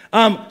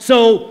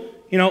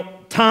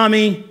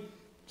 Tommy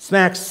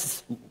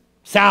smacks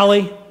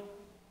Sally.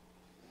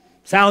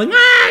 Sally, he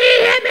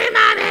hit me,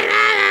 Mommy.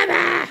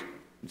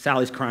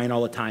 Sally's crying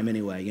all the time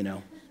anyway,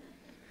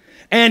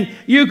 And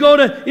you go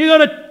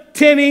to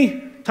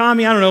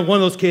Tommy, I don't know, one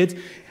of those kids,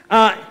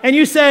 and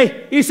you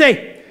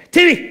say,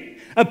 Timmy,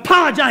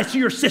 apologize to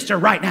your sister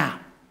right now.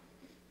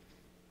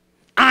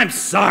 I'm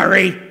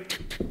sorry.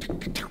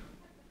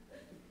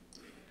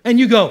 And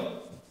you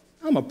go,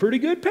 I'm a pretty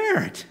good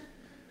parent.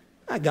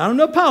 I got him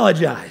to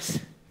apologize.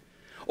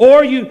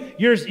 Or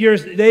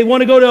they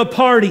want to go to a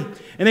party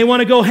and they want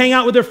to go hang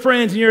out with their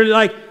friends, and you're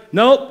like,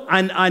 nope,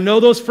 I know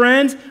those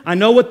friends. I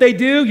know what they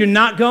do. You're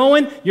not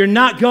going.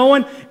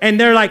 And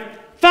they're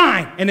like,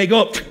 fine. And they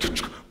go up,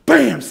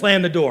 bam,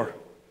 slam the door.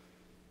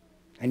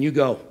 And you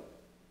go,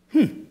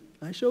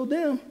 I showed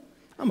them.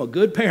 I'm a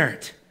good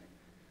parent.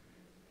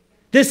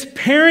 This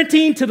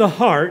parenting to the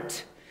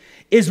heart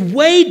is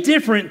way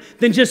different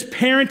than just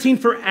parenting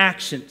for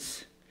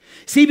actions.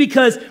 See,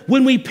 because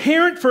when we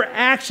parent for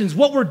actions,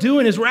 what we're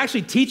doing is we're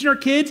actually teaching our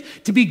kids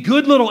to be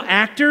good little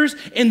actors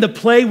in the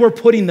play we're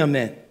putting them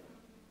in.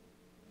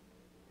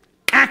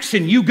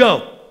 Action, you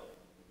go.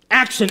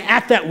 Action,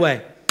 act that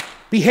way.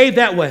 Behave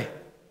that way.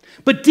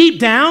 But deep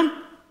down,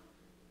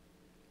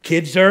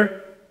 kids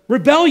are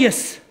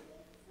rebellious.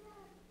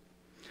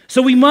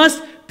 So we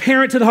must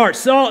parent to the heart.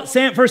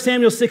 1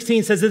 Samuel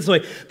 16 says this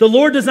way, the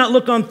Lord does not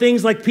look on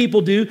things like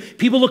people do.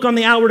 People look on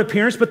the outward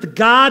appearance, but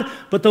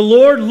the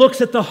Lord looks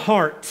at the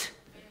heart.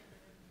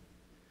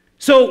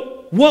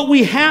 So what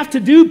we have to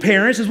do,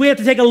 parents, is we have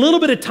to take a little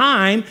bit of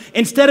time.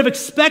 Instead of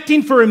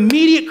expecting for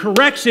immediate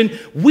correction,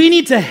 we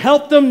need to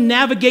help them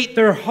navigate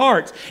their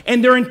hearts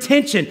and their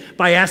intention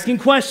by asking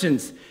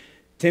questions.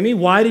 Timmy,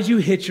 why did you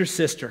hit your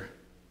sister?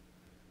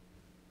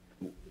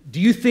 Do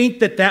you think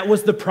that that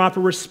was the proper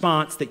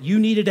response that you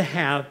needed to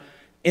have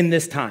in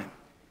this time?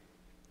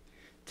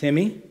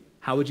 Timmy,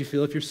 how would you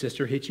feel if your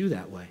sister hit you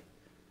that way?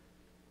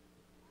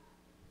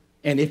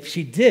 And if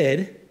she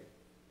did,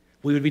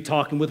 we would be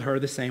talking with her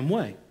the same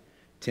way.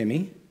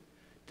 Timmy,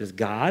 does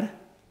God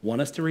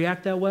want us to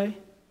react that way?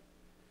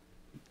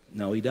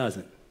 No, he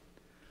doesn't.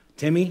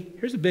 Timmy,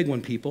 here's a big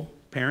one, people,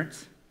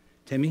 parents.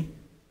 Timmy,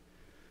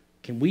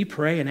 can we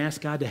pray and ask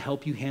God to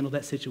help you handle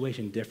that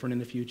situation different in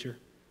the future?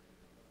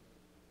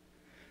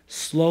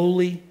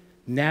 Slowly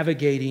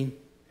navigating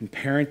and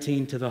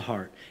parenting to the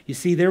heart. You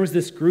see, there was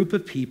this group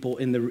of people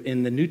in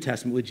the New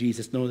Testament with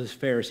Jesus known as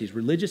Pharisees,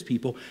 religious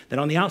people that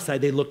on the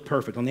outside they looked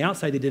perfect. On the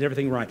outside they did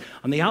everything right.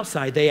 On the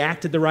outside they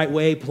acted the right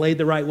way, played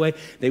the right way.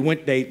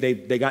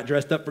 They got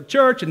dressed up for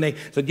church and they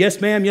said,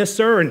 yes ma'am, yes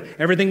sir, and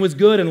everything was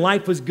good and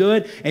life was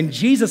good. And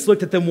Jesus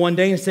looked at them one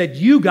day and said,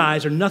 you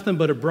guys are nothing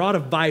but a brood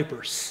of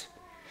vipers.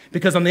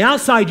 Because on the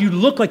outside you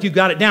look like you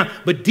got it down,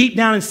 but deep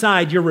down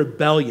inside you're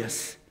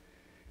rebellious.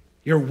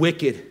 You're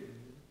wicked.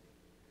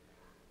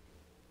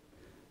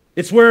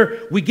 It's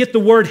where we get the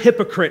word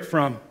hypocrite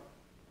from.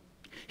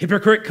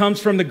 Hypocrite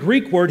comes from the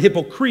Greek word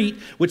hypocrite,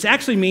 which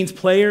actually means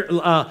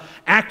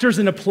actors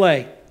in a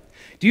play.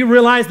 Do you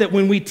realize that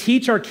when we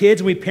teach our kids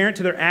and we parent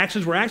to their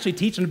actions, we're actually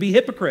teaching them to be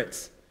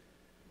hypocrites?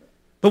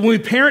 But when we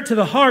parent to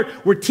the heart,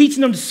 we're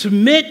teaching them to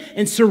submit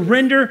and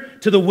surrender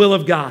to the will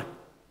of God.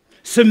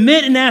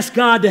 Submit and ask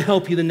God to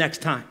help you the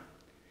next time.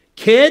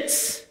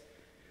 Kids,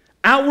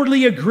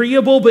 outwardly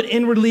agreeable but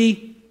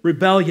inwardly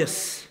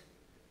rebellious.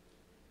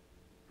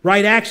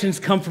 Right actions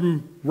come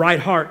from right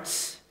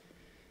hearts.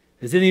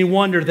 Is it any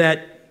wonder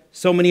that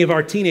so many of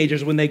our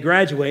teenagers, when they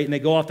graduate and they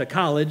go off to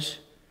college,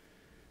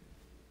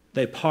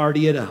 they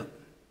party it up?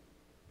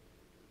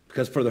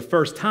 Because for the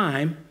first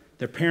time,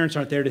 their parents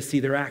aren't there to see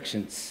their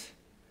actions.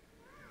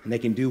 And they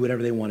can do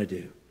whatever they want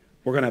to do.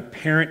 We're going to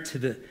parent to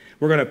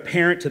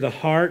the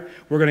heart.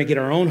 We're going to get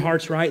our own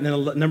hearts right.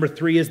 And then number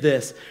 3 is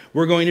this.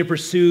 We're going to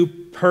pursue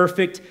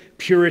perfect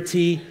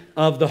purity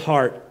of the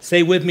heart.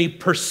 Say with me,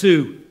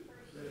 pursue.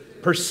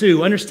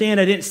 Pursue. Understand,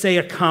 I didn't say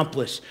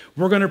accomplish.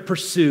 We're going to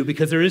pursue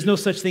because there is no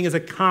such thing as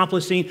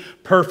accomplishing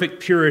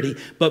perfect purity.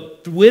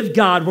 But with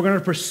God, we're going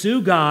to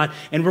pursue God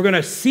and we're going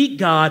to seek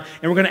God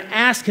and we're going to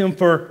ask Him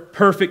for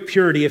perfect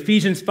purity.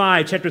 Ephesians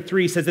 5, chapter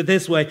 3 says it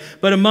this way,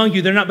 but among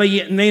you there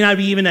may not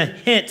be even a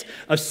hint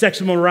of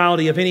sexual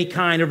morality of any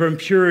kind, of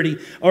impurity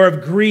or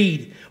of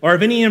greed or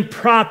of any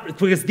improper,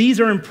 because these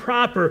are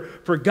improper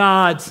for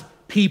God's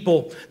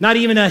people. Not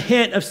even a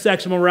hint of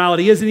sexual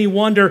morality. Isn't any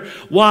wonder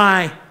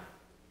why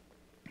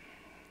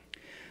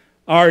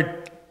our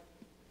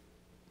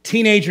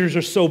teenagers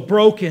are so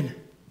broken,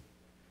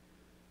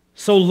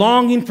 so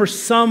longing for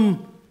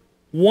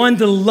someone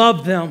to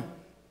love them,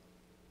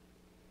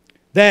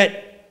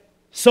 that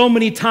so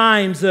many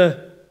times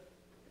a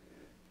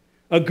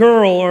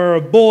girl or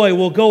a boy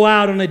will go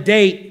out on a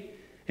date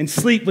and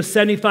sleep with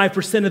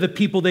 75% of the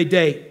people they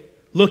date,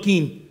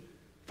 looking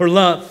for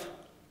love.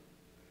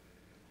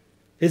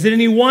 Is it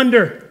any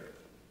wonder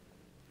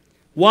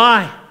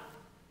why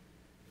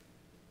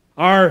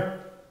our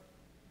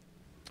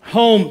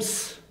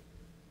homes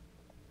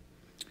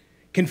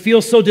can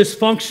feel so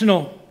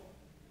dysfunctional?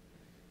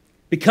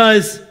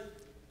 Because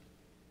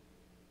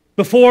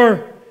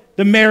before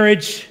the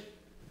marriage,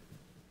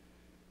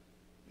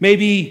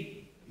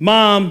 maybe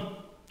mom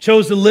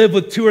chose to live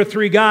with 2 or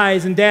 3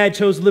 guys and dad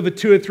chose to live with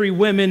 2 or 3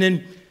 women,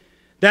 and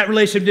that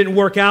relationship didn't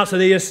work out, so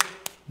they just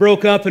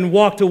broke up and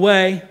walked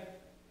away.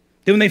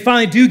 Then when they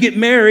finally do get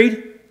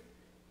married,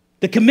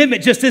 the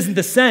commitment just isn't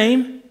the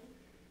same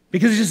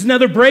because it's just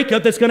another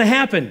breakup that's going to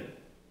happen.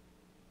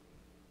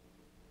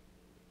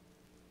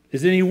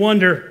 Is it any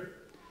wonder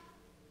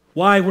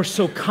why we're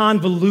so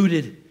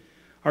convoluted?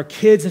 Our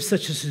kids have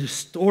such a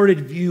distorted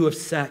view of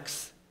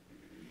sex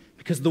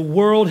because the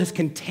world has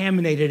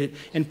contaminated it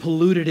and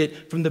polluted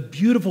it from the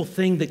beautiful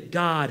thing that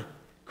God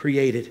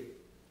created.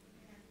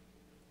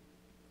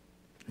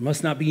 There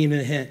must not be even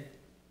a hint.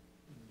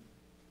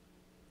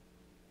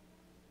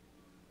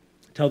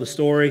 I tell the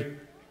story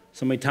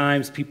so many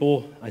times.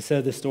 I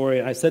said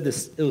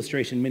this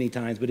illustration many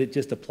times, but it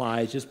just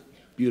applies just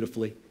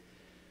beautifully.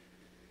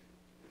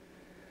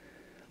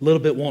 A little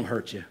bit won't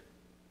hurt you.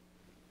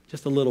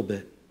 Just a little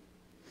bit.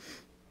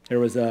 There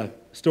was a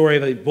story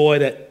of a boy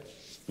that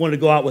wanted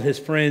to go out with his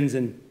friends,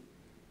 and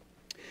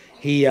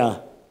he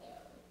wanted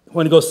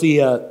to go see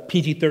a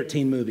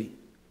PG-13 movie.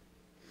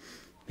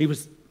 He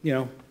was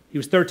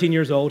 13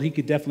 years old. He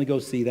could definitely go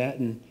see that.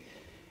 And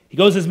he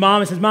goes to his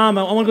mom and says, Mom,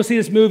 I want to go see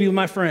this movie with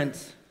my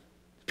friends.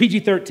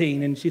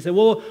 PG-13. And she said,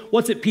 well,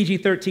 what's it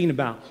PG-13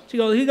 about?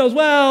 He goes,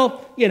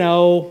 well,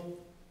 it's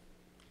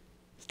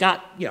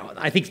got,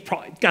 I think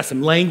it's got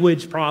some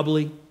language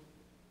probably.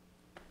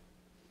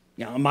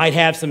 It might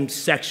have some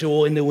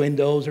sexual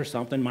innuendos or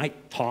something,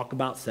 might talk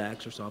about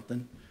sex or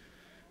something.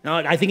 Now,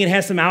 I think it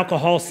has some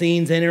alcohol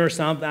scenes in it or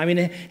something. I mean,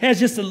 it has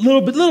just a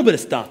little bit of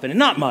stuff in it.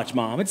 Not much,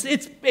 Mom.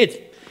 It's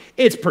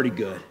pretty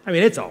good. I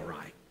mean, it's all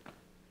right.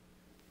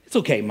 It's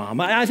okay,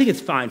 Mom. I think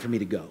it's fine for me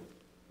to go.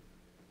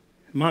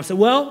 Mom said,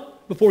 well,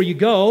 before you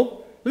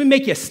go, let me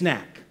make you a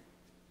snack.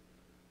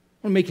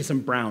 I want to make you some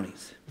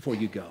brownies before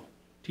you go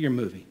to your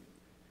movie.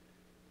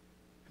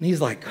 And he's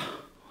like,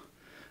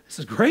 this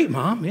is great,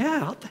 Mom.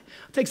 Yeah, I'll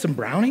take some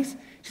brownies.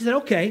 She said,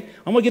 okay,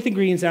 I'm going to get the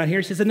ingredients out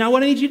here. She said, now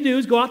what I need you to do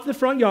is go out to the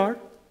front yard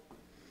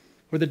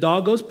where the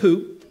dog goes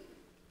poop.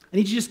 I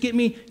need you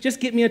to just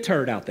get me a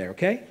turd out there,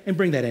 okay? And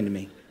bring that into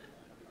me.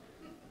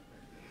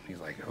 He's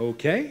like,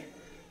 okay.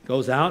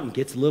 Goes out and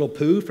gets a little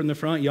poo from the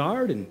front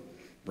yard and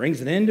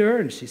brings it into her,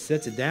 and she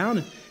sets it down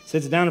in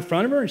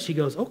front of her, and she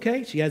goes,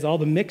 okay. She has all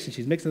the mix, and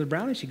she's mixing the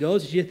brownies. She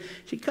goes, and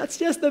she cuts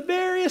just the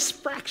various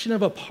fraction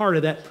of a part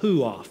of that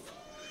poo off.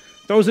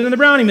 Throws it in the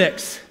brownie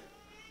mix.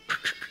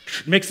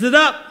 Mixes it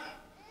up.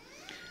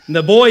 And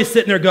the boy's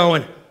sitting there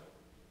going,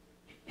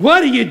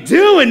 what are you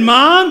doing,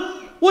 Mom?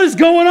 What is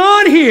going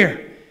on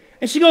here?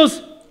 And she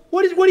goes,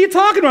 what are you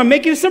talking about? I'm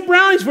making some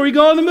brownies before you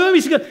go in the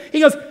movie. He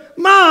goes,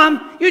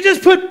 Mom, you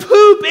just put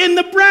poop in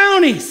the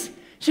brownies.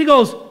 She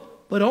goes,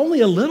 but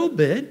only a little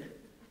bit.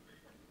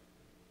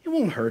 It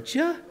won't hurt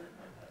you.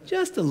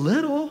 Just a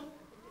little.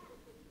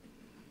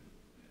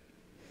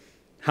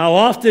 How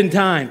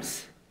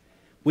oftentimes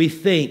we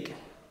think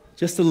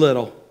just a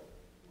little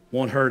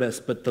won't hurt us,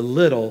 but the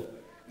little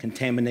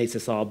contaminates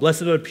us all.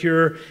 Blessed are the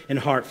pure in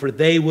heart, for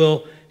they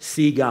will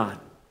see God.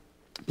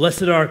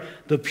 Blessed are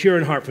the pure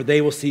in heart, for they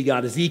will see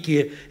God.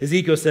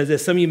 Ezekiel says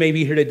this. Some of you may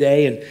be here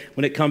today, and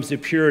when it comes to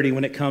purity,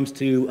 when it comes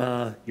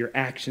to your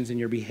actions and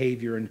your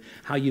behavior and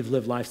how you've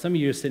lived life, some of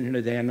you are sitting here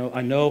today.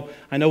 I know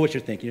what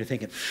you're thinking. You're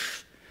thinking,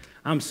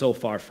 I'm so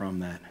far from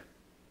that.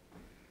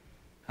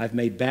 I've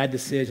made bad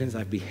decisions.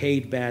 I've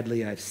behaved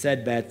badly. I've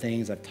said bad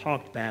things. I've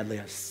talked badly.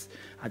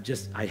 I've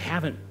just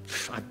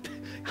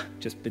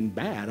been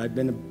bad. I've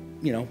been,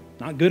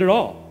 not good at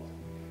all.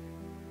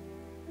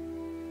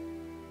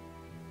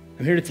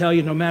 I'm here to tell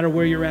you, no matter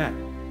where you're at,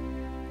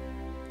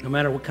 no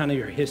matter what kind of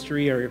your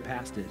history or your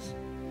past is,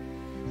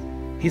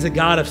 He's a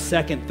God of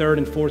second, third,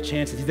 and fourth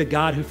chances. He's a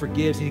God who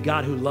forgives. He's a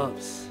God who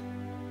loves.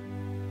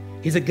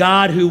 He's a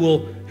God who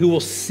will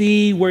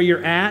see where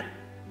you're at.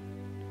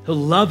 He'll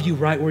love you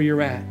right where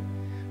you're at.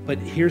 But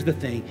here's the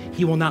thing.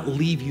 He will not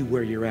leave you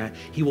where you're at.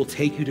 He will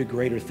take you to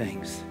greater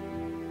things.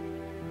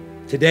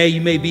 Today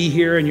you may be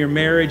here and your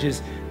marriage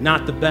is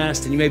not the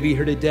best, and you may be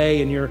here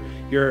today and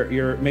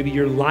maybe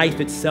your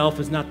life itself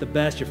is not the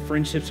best, your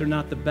friendships are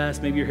not the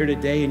best. Maybe you're here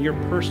today and your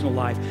personal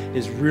life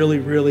is really,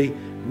 really,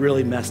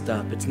 really messed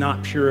up. It's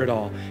not pure at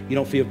all. You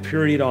don't feel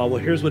purity at all.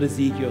 Well, here's what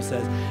Ezekiel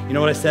says. You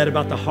know what I said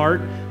about the heart?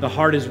 The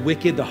heart is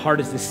wicked. The heart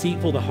is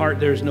deceitful. The heart,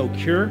 there's no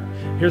cure.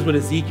 Here's what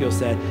Ezekiel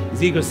said.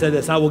 Ezekiel said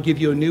this, I will give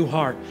you a new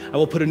heart. I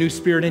will put a new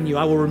spirit in you.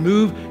 I will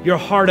remove your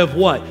heart of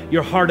what?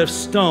 Your heart of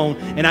stone,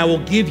 and I will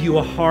give you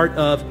a heart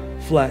of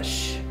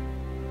flesh.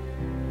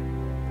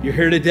 You're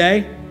here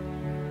today.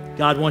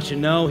 God wants you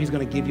to know He's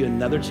going to give you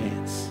another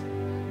chance.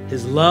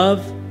 His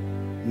love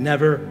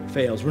never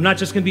fails. We're not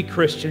just going to be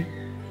Christian.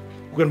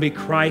 We're going to be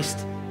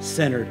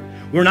Christ-centered.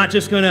 We're not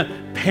just going to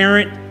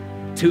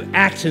parent to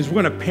actions.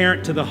 We're going to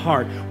parent to the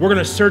heart. We're going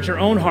to search our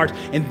own hearts,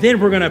 and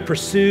then we're going to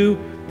pursue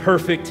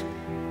perfect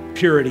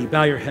purity.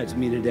 Bow your heads with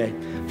me today.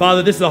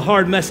 Father, this is a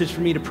hard message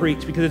for me to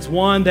preach because it's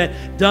one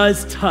that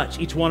does touch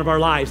each one of our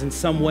lives in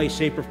some way,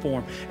 shape, or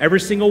form. Every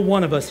single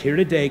one of us here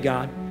today,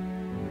 God,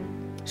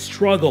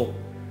 struggle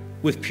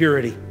with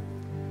purity.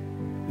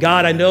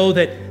 God, I know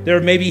that there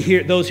may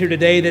be those here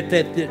today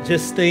that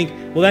just think,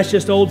 well, that's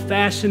just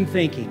old-fashioned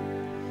thinking.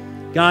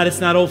 God, it's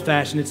not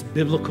old-fashioned, it's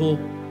biblical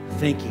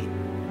thinking.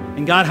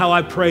 And God, how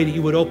I pray that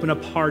you would open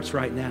up hearts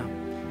right now,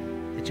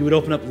 that you would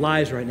open up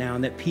lives right now,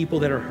 and that people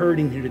that are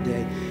hurting here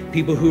today,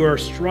 people who are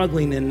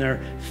struggling in their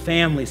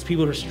families,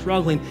 people who are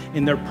struggling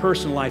in their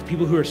personal life,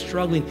 people who are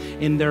struggling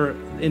in their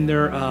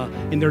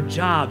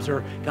jobs,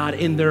 or God,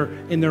 in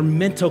their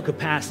mental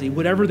capacity,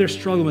 whatever they're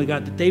struggling with,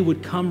 God, that they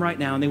would come right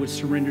now and they would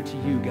surrender to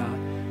you, God,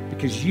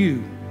 because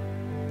you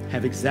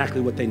have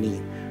exactly what they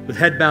need. With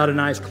head bowed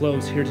and eyes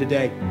closed here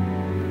today,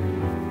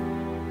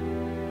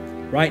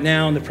 right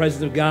now in the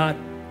presence of God,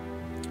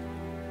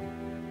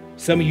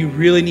 some of you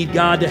really need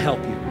God to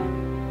help you.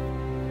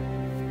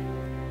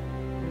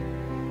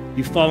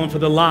 You've fallen for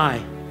the lie.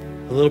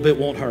 A little bit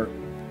won't hurt.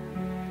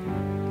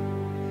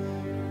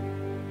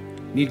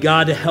 You need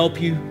God to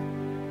help you,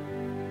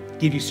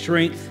 give you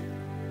strength,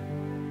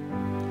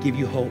 give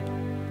you hope.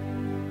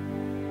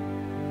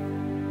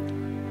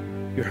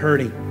 You're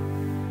hurting.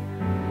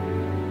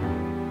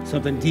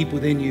 Something deep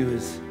within you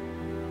is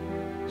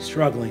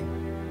struggling.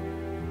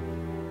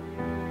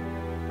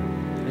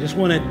 I just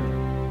want to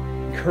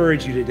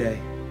encourage you today.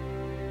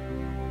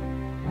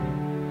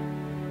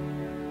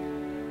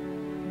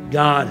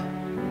 God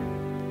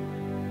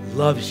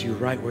loves you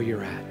right where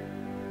you're at.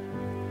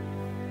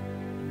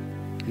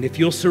 And if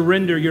you'll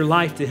surrender your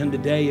life to him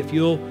today, if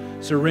you'll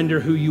surrender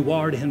who you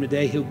are to him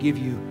today, he'll give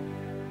you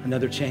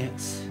another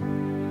chance.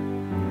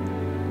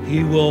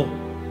 He will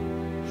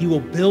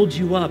build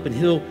you up, and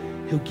he'll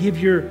give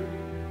you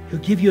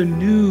a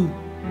new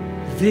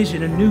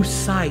vision, a new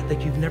sight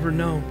that you've never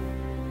known.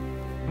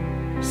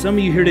 Some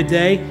of you here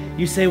today,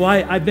 you say, well,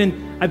 I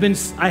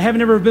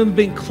haven't ever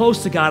been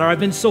close to God, or I've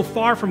been so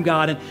far from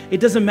God, and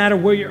it doesn't matter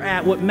where you're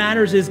at. What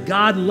matters is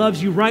God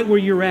loves you right where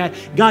you're at.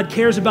 God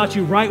cares about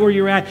you right where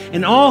you're at,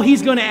 and all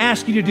he's going to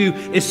ask you to do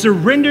is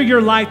surrender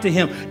your life to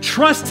him.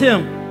 Trust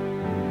him.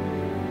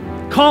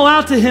 Call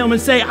out to him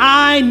and say,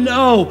 I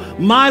know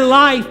my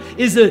life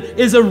is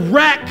a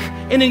wreck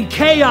and in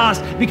chaos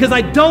because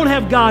I don't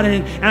have God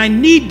in it, and I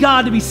need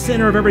God to be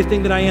center of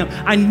everything that I am.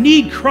 I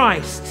need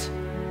Christ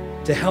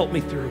to help me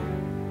through.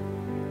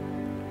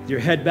 With your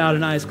head bowed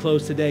and eyes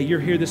closed today, you're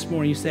here this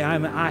morning, you say, I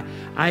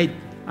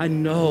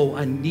know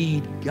I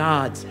need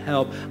God's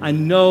help. I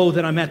know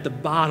that I'm at the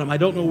bottom. I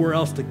don't know where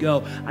else to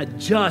go. I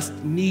just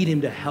need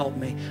him to help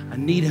me. I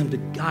need him to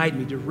guide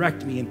me,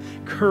 direct me,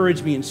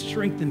 encourage me, and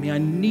strengthen me. I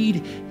need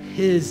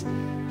his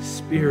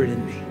Spirit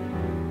in me.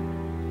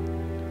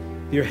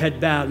 With your head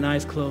bowed and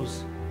eyes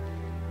closed,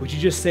 would you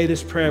just say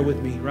this prayer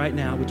with me right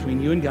now between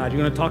you and God?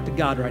 You're going to talk to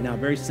God right now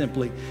very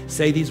simply.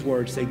 Say these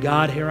words. Say,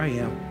 God, here I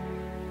am.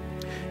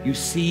 You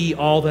see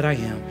all that I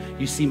am.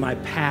 You see my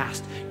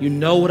past. You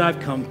know what I've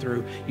come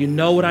through. You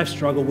know what I've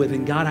struggled with.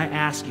 And God, I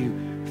ask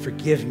you,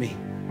 forgive me.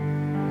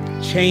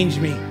 Change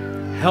me.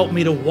 Help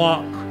me to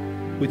walk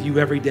with you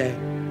every day.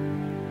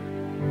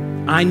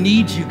 I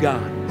need you,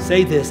 God.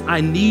 Say this.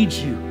 I need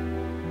you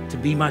to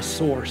be my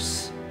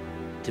source,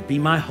 to be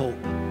my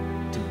hope,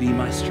 to be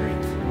my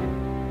strength.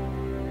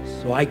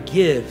 So I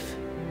give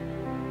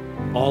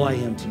all I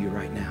am to you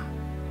right now.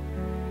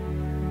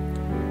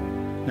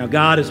 Now,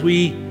 God, as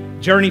we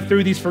journey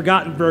through these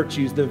forgotten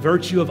virtues, the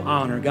virtue of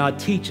honor, God,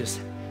 teach us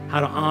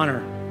how to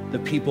honor the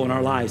people in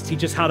our lives.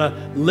 Teach us how to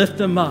lift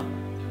them up,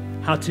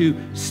 how to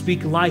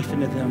speak life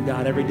into them,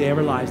 God, every day of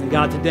our lives. And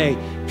God, today,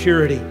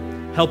 purity.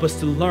 Help us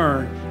to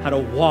learn how to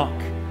walk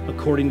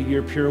according to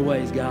your pure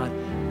ways, God.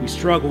 We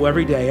struggle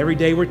every day. Every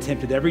day we're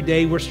tempted. Every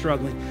day we're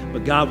struggling.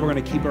 But God, we're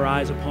going to keep our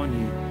eyes upon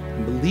you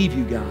and believe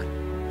you, God,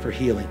 for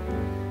healing.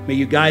 May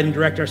you guide and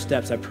direct our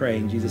steps, I pray,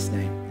 in Jesus'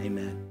 name. Amen.